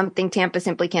is something Tampa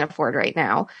simply can't afford right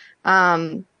now.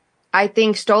 I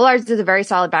think Stolarz is a very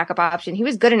solid backup option. He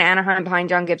was good in Anaheim behind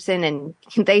John Gibson, and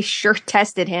they sure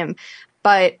tested him.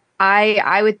 But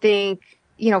I would think,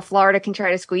 Florida can try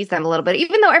to squeeze them a little bit.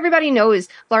 Even though everybody knows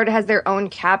Florida has their own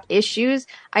cap issues,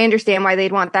 I understand why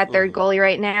they'd want that third goalie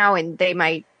right now, and they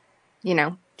might,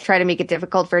 try to make it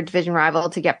difficult for a division rival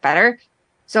to get better.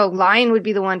 So Lyon would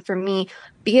be the one for me,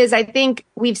 because I think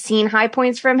we've seen high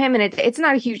points from him, and it's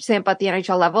not a huge sample at the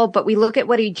NHL level, but we look at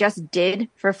what he just did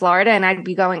for Florida, and I'd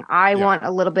be going, I want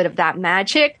a little bit of that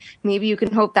magic. Maybe you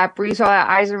can hope that Bruce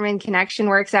Eiserman connection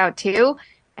works out too.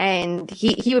 And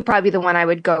he would probably be the one I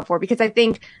would go for, because I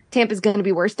think Tampa's going to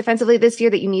be worse defensively this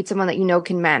year, that you need someone that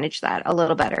can manage that a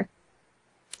little better.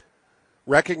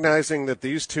 Recognizing that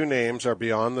these two names are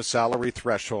beyond the salary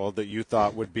threshold that you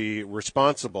thought would be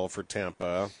responsible for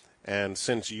Tampa, and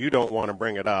since you don't want to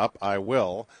bring it up, I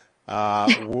will.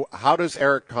 How does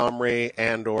Eric Comrie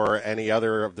and or any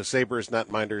other of the Sabres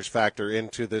netminders factor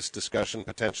into this discussion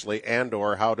potentially, and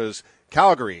or how does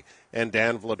Calgary and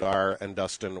Dan Vladar and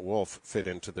Dustin Wolf fit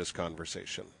into this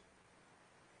conversation?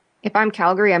 If I'm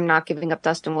Calgary, I'm not giving up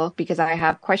Dustin Wolf, because I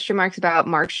have question marks about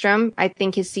Markstrom. I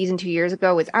think his season 2 years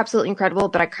ago was absolutely incredible,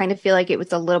 but I kind of feel like it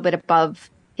was a little bit above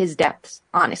his depths,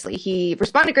 honestly. He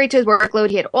responded great to his workload.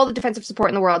 He had all the defensive support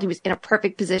in the world. He was in a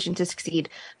perfect position to succeed.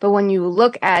 But when you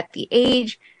look at the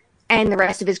age and the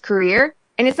rest of his career,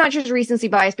 and it's not just recency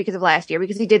bias because of last year,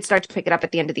 because he did start to pick it up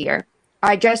at the end of the year,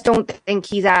 I just don't think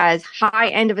he's as high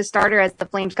end of a starter as the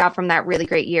Flames got from that really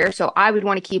great year. So I would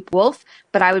want to keep Wolf,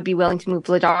 but I would be willing to move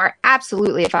Vladar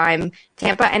absolutely if I'm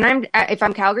Tampa, and if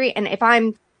I'm Calgary, and if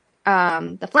I'm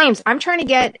the Flames, I'm trying to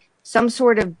get some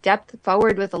sort of depth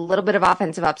forward with a little bit of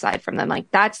offensive upside from them.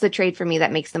 Like, that's the trade for me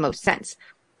that makes the most sense.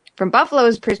 From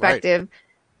Buffalo's perspective,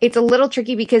 it's a little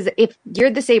tricky because if you're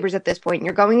the Sabres at this point and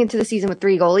you're going into the season with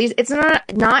 3 goalies, it's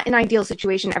not an ideal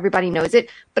situation. Everybody knows it,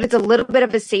 but it's a little bit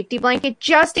of a safety blanket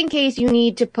just in case you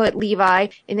need to put Levi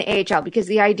in the AHL, because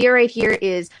the idea right here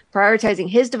is prioritizing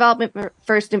his development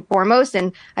first and foremost.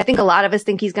 And I think a lot of us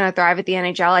think he's going to thrive at the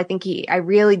NHL. I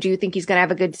really do think he's going to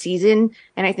have a good season.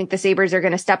 And I think the Sabres are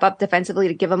going to step up defensively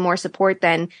to give him more support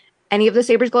than any of the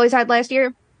Sabres goalies had last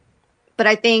year. But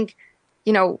I think,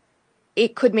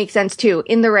 it could make sense too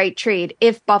in the right trade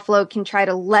if Buffalo can try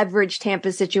to leverage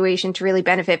Tampa's situation to really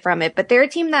benefit from it. But they're a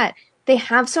team that they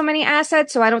have so many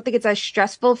assets, so I don't think it's as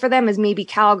stressful for them as maybe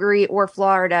Calgary or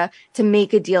Florida to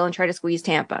make a deal and try to squeeze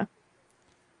Tampa.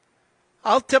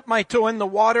 I'll tip my toe in the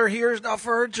water here,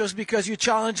 Stuffer, just because you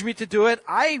challenged me to do it.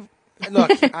 I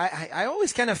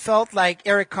always kind of felt like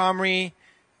Eric Comrie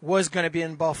was going to be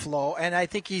in Buffalo, and I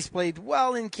think he's played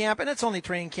well in camp, and it's only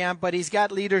training camp, but he's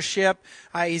got leadership,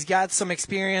 he's got some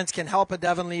experience, can help a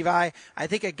Devin Levi. I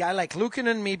think a guy like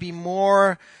Luukkonen may be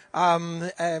more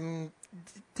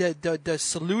the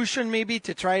solution maybe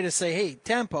to try to say, hey,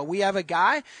 Tampa, we have a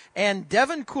guy. And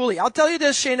Devin Cooley, I'll tell you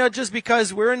this, Shayna, just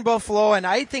because we're in Buffalo, and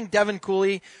I think Devin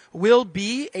Cooley will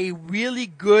be a really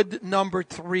good number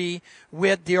 3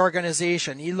 with the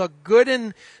organization. He looked good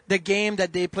in the game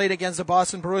that they played against the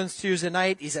Boston Bruins Tuesday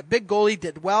night. He's a big goalie,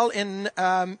 did well in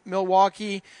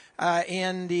Milwaukee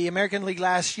in the American League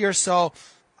last year. So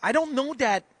I don't know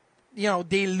that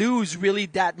they lose really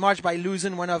that much by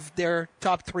losing one of their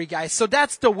top 3 guys. So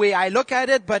that's the way I look at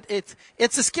it, but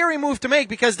it's a scary move to make,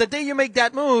 because the day you make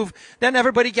that move, then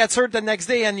everybody gets hurt the next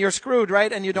day and you're screwed,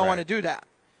 right? And you don't want to do that.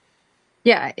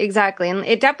 Yeah, exactly. And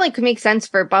it definitely could make sense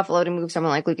for Buffalo to move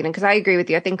someone like Luukkonen, because I agree with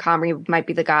you. I think Comrie might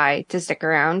be the guy to stick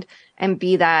around and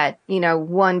be that,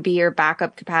 1B or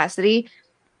backup capacity.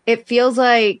 It feels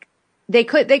like they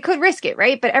could risk it,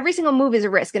 right? But every single move is a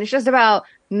risk, and it's just about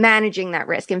managing that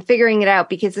risk and figuring it out,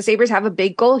 because the Sabres have a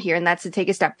big goal here, and that's to take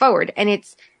a step forward. And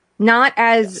it's not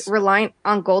as reliant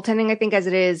on goaltending, I think, as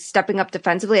it is stepping up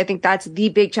defensively. I think that's the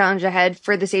big challenge ahead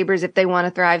for the Sabres if they want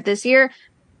to thrive this year.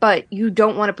 But you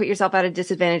don't want to put yourself at a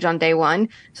disadvantage on day one.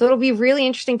 So it'll be really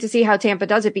interesting to see how Tampa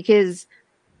does it, because,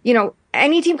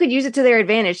 any team could use it to their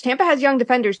advantage. Tampa has young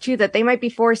defenders too that they might be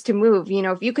forced to move.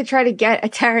 If you could try to get a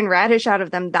Taryn Radish out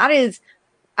of them,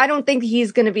 I don't think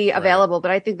he's going to be available, but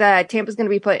I think that Tampa's going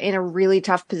to be put in a really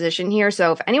tough position here.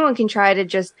 So if anyone can try to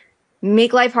just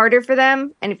make life harder for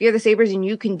them, and if you're the Sabres and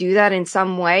you can do that in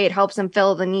some way, it helps them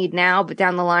fill the need now, but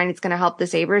down the line, it's going to help the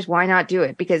Sabres. Why not do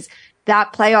it? Because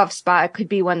that playoff spot could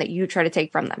be one that you try to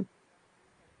take from them.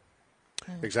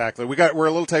 Exactly. We're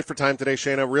a little tight for time today,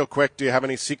 Shayna. Real quick, do you have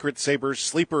any secret Sabres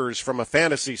sleepers from a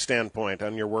fantasy standpoint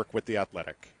on your work with The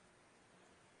Athletic?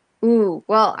 Ooh,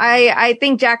 well, I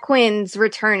think Jack Quinn's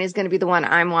return is going to be the one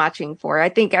I'm watching for. I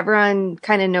think everyone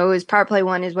kind of knows power play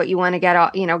 1 is what you want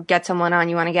to get someone on.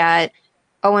 You want to get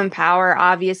Owen Power,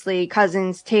 obviously,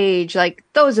 Cousins, Tage,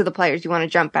 those are the players you want to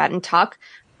jump at and tuck.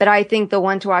 But I think the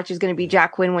one to watch is going to be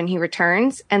Jack Quinn when he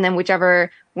returns, and then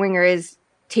whichever winger is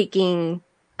taking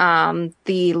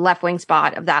the left wing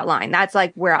spot of that line. That's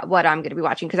what I'm going to be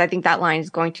watching, because I think that line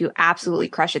is going to absolutely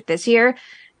crush it this year.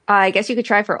 I guess you could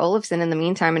try for Olofsson in the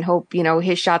meantime and hope,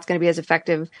 his shot's going to be as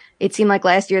effective. It seemed like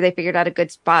last year they figured out a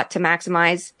good spot to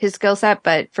maximize his skill set.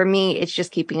 But for me, it's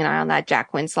just keeping an eye on that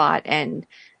Jack Quinn slot and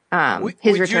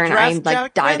his return. I'm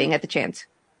diving at the chance.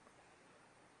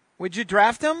 Would you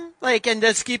draft him? And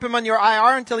just keep him on your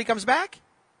IR until he comes back?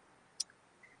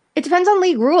 It depends on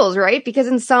league rules, right? Because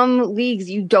in some leagues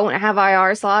you don't have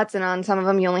IR slots, and on some of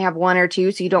them you only have 1 or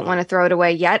 2, so you don't want to throw it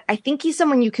away yet. I think he's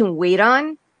someone you can wait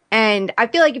on. And I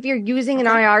feel like if you're using an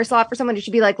IR slot for someone, it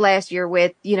should be like last year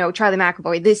with, Charlie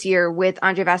McAvoy, this year with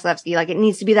Andrei Vasilevsky. It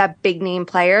needs to be that big name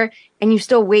player, and you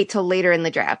still wait till later in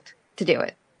the draft to do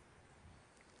it.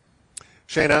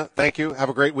 Shayna, thank you. Have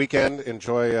a great weekend.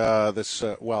 Enjoy this.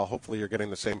 Hopefully you're getting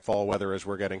the same fall weather as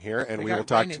we're getting here. And we will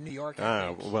talk in New York.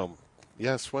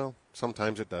 Yes,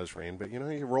 sometimes it does rain, but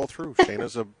you roll through.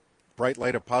 Shayna's a bright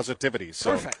light of positivity.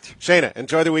 So, perfect. Shayna,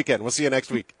 enjoy the weekend. We'll see you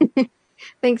next week.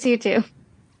 Thanks, you too.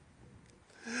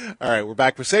 All right, we're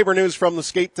back with Sabre news from the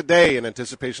skate today in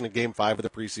anticipation of Game 5 of the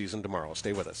preseason tomorrow.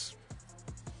 Stay with us.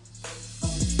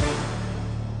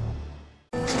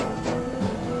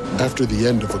 After the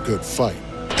end of a good fight,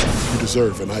 you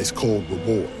deserve an ice-cold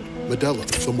reward. Modelo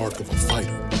is the mark of a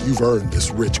fighter. You've earned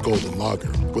this rich golden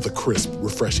lager with a crisp,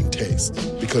 refreshing taste.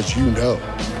 Because you know,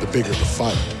 the bigger the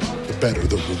fight, the better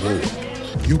the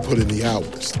reward. You put in the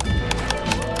hours,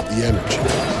 the energy,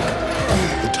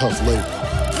 the tough labor.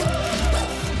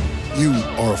 You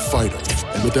are a fighter,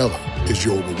 and Modelo is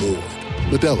your reward.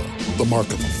 Modelo, the mark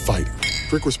of a fighter.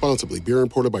 Drink responsibly. Beer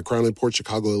imported by Crown Imports,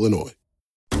 Chicago, Illinois.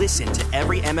 Listen to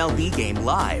every MLB game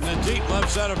live. In the deep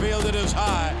left center field, it is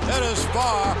high, it is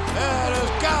far, it is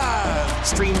gone.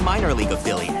 Stream minor league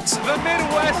affiliates. The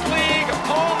Midwest League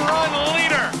home run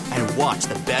leader. And watch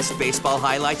the best baseball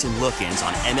highlights and look-ins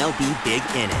on MLB Big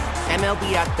Inning.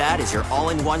 MLB At Bat is your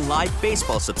all-in-one live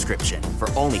baseball subscription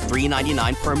for only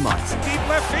 $3.99 per month. Deep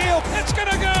left field, it's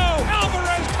gonna go.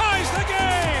 Alvarez ties the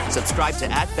game. Subscribe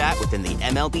to At Bat within the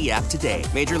MLB app today.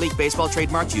 Major League Baseball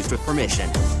trademarks used with permission.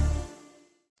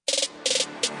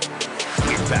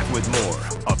 We're back with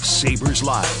more of Sabres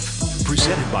Live,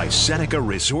 presented by Seneca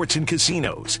Resorts and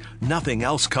Casinos. Nothing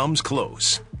else comes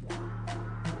close.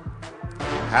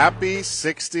 Happy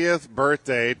 60th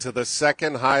birthday to the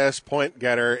second highest point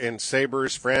getter in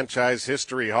Sabres franchise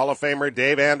history, Hall of Famer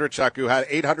Dave Andreychuk, who had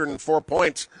 804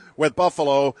 points with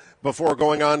Buffalo before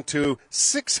going on to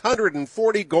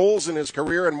 640 goals in his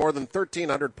career and more than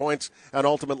 1,300 points and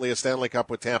ultimately a Stanley Cup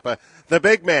with Tampa. The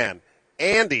big man,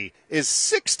 Andy, is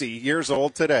 60 years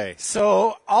old today.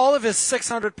 So all of his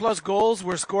 600-plus goals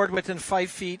were scored within 5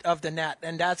 feet of the net,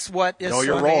 and that's what is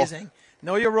so amazing.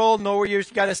 Know your role, know where you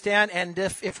got to stand, and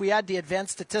if we had the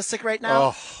advanced statistic right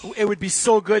now, it would be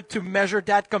so good to measure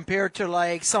that compared to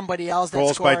like somebody else that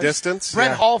goals scores. By distance.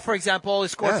 Brent Hall, for example,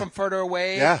 is scored from further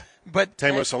away. Yeah. But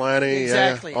Teemu Selanne,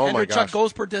 exactly. Oh my gosh,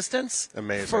 goals per distance,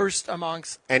 amazing. First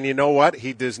amongst. And you know what?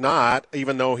 He does not,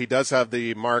 even though he does have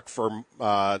the mark for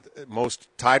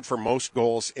tied for most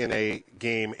goals in a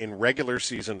game in regular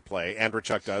season play.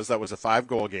 Andreychuk does. That was a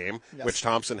 5-goal game, which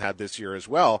Thompson had this year as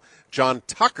well. John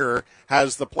Tucker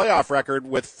has the playoff record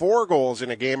with 4 goals in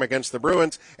a game against the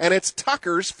Bruins, and it's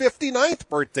Tucker's 59th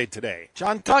birthday today.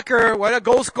 John Tucker, what a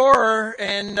goal scorer,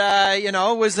 and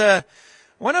was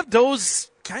one of those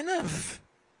kind of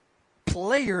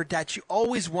player that you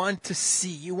always want to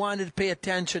see. You wanted to pay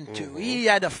attention to. Mm-hmm. He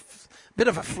had a bit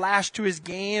of a flash to his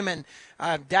game, and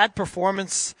that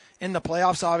performance in the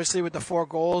playoffs, obviously, with the 4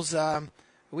 goals,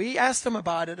 we asked him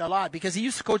about it a lot because he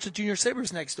used to coach the Junior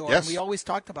Sabres next door, and we always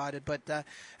talked about it. But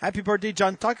happy birthday,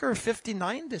 John Tucker,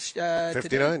 59 59,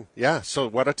 today. Yeah. So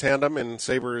what a tandem in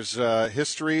Sabres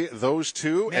history, those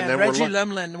two. Man, and then Reggie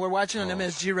Lemlin, we're watching on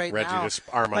MSG right Reggie now. Just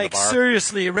arm on the bar.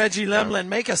 Seriously, Reggie Lemlin,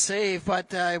 make a save,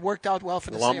 but it worked out well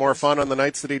for the Sabres. A lot more fun on the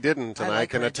nights that he didn't, and I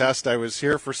can attest I was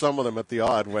here for some of them at the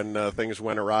odd when things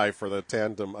went awry for the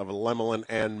tandem of Lemlin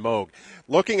and Moog.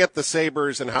 Looking at the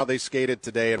Sabres and how they skated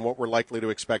today and what we're likely to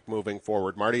expect moving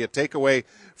forward. Marty, a takeaway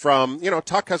from,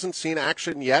 Tuck hasn't seen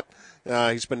action yet.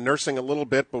 He's been nursing a little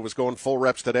bit, but was going full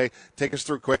reps today. Take us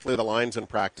through quickly the lines in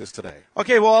practice today.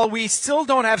 Okay, well, we still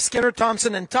don't have Skinner,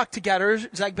 Thompson, and Tuck together.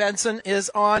 Zach Benson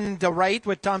is on the right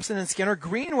with Thompson and Skinner.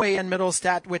 Greenway and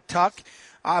Middlestat with Tuck.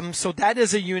 So that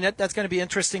is a unit that's going to be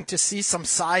interesting to see, some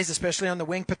size, especially on the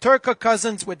wing. Peterka,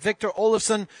 Cousins with Victor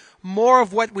Olofsson, more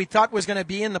of what we thought was going to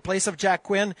be in the place of Jack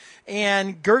Quinn.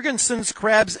 And Gergensons,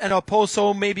 Krebs, and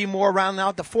Oposo maybe more round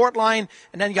out the fourth line.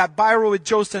 And then you got Byro with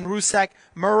Jost and Rusak,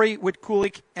 Murray with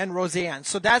Kulik and Roseanne.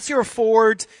 So that's your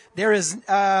forward. There is,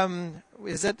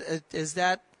 is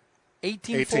that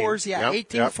 18 forwards? Yeah,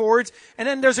 18 forwards. And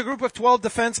then there's a group of 12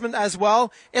 defensemen as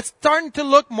well. It's starting to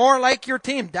look more like your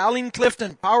team. Dallin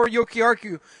Clifton, Power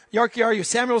Yorkiaru,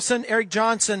 Samuelson, Eric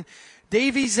Johnson,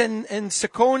 Davies and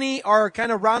Ciccone are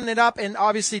kind of rounding it up. And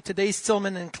obviously today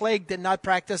Stillman and Clegg did not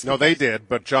practice. No, they did,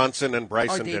 but Johnson and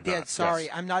Bryson did not. Sorry,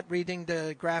 yes. I'm not reading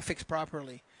the graphics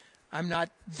properly. I'm not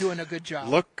doing a good job.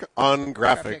 Look on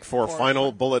graphic for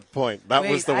final bullet point. That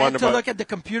was the one I have about. to look at the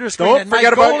computer screen. Don't and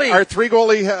forget my about our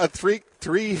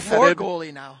three-goalie, four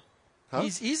goalie now. Huh?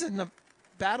 He's in the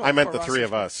battle. I meant the three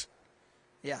of us.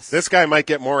 Yes. This guy might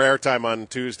get more airtime on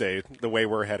Tuesday the way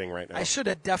we're heading right now. I should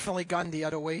have definitely gone the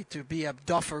other way to be a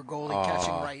duffer goalie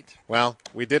catching right. Well,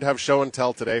 we did have show and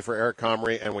tell today for Eric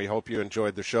Comrie, and we hope you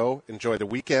enjoyed the show. Enjoy the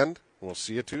weekend. We'll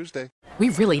see you Tuesday. We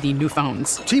really need new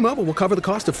phones. T-Mobile will cover the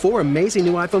cost of 4 amazing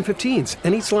new iPhone 15s,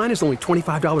 and each line is only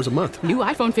 $25 a month. New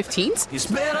iPhone 15s? It's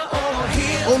better over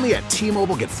here. Only at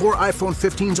T-Mobile, get 4 iPhone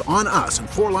 15s on us and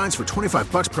 4 lines for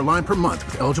 $25 per line per month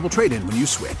with eligible trade-in when you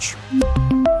switch.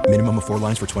 Minimum of 4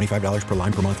 lines for $25 per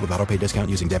line per month with auto-pay discount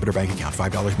using debit or bank account.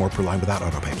 $5 more per line without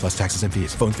auto-pay, plus taxes and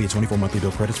fees. Phone fee at 24 monthly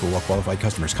bill credits for well-qualified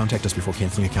customers. Contact us before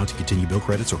canceling account to continue bill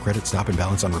credits or credit stop and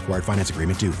balance on required finance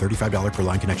agreement due. $35 per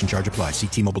line connection charge applies. See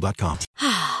T-Mobile.com.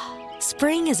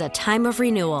 Spring is a time of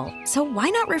renewal, so why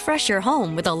not refresh your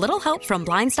home with a little help from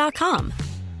Blinds.com?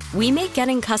 We make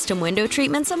getting custom window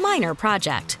treatments a minor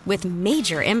project with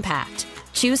major impact.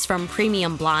 Choose from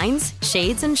premium blinds,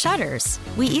 shades, and shutters.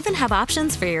 We even have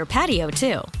options for your patio,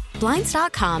 too.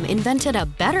 Blinds.com invented a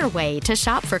better way to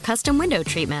shop for custom window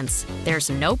treatments. There's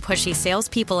no pushy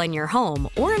salespeople in your home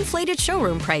or inflated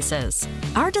showroom prices.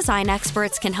 Our design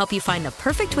experts can help you find the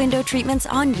perfect window treatments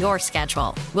on your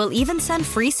schedule. We'll even send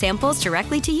free samples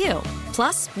directly to you.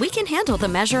 Plus, we can handle the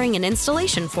measuring and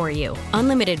installation for you.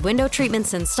 Unlimited window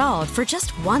treatments installed for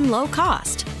just one low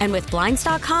cost. And with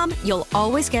Blinds.com, you'll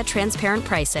always get transparent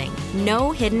pricing.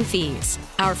 No hidden fees.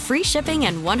 Our free shipping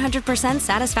and 100%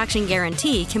 satisfaction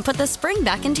guarantee can put the spring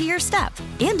back into your step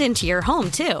and into your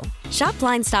home, too. Shop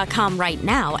Blinds.com right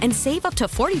now and save up to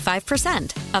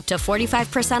 45%. Up to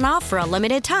 45% off for a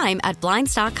limited time at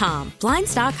Blinds.com.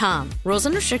 Blinds.com. Rules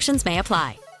and restrictions may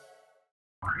apply.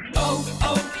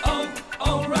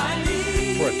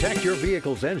 O'Reilly. Protect your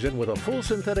vehicle's engine with a full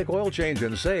synthetic oil change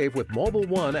and save with Mobile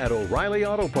One at O'Reilly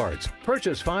Auto Parts.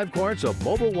 Purchase 5 quarts of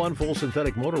Mobile One full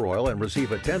synthetic motor oil and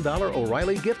receive a $10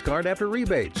 O'Reilly gift card after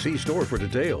rebate. See store for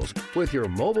details. With your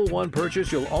Mobile One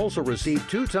purchase, you'll also receive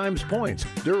 2 times points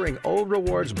during O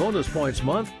Rewards Bonus Points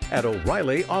Month at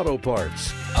O'Reilly Auto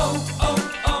Parts.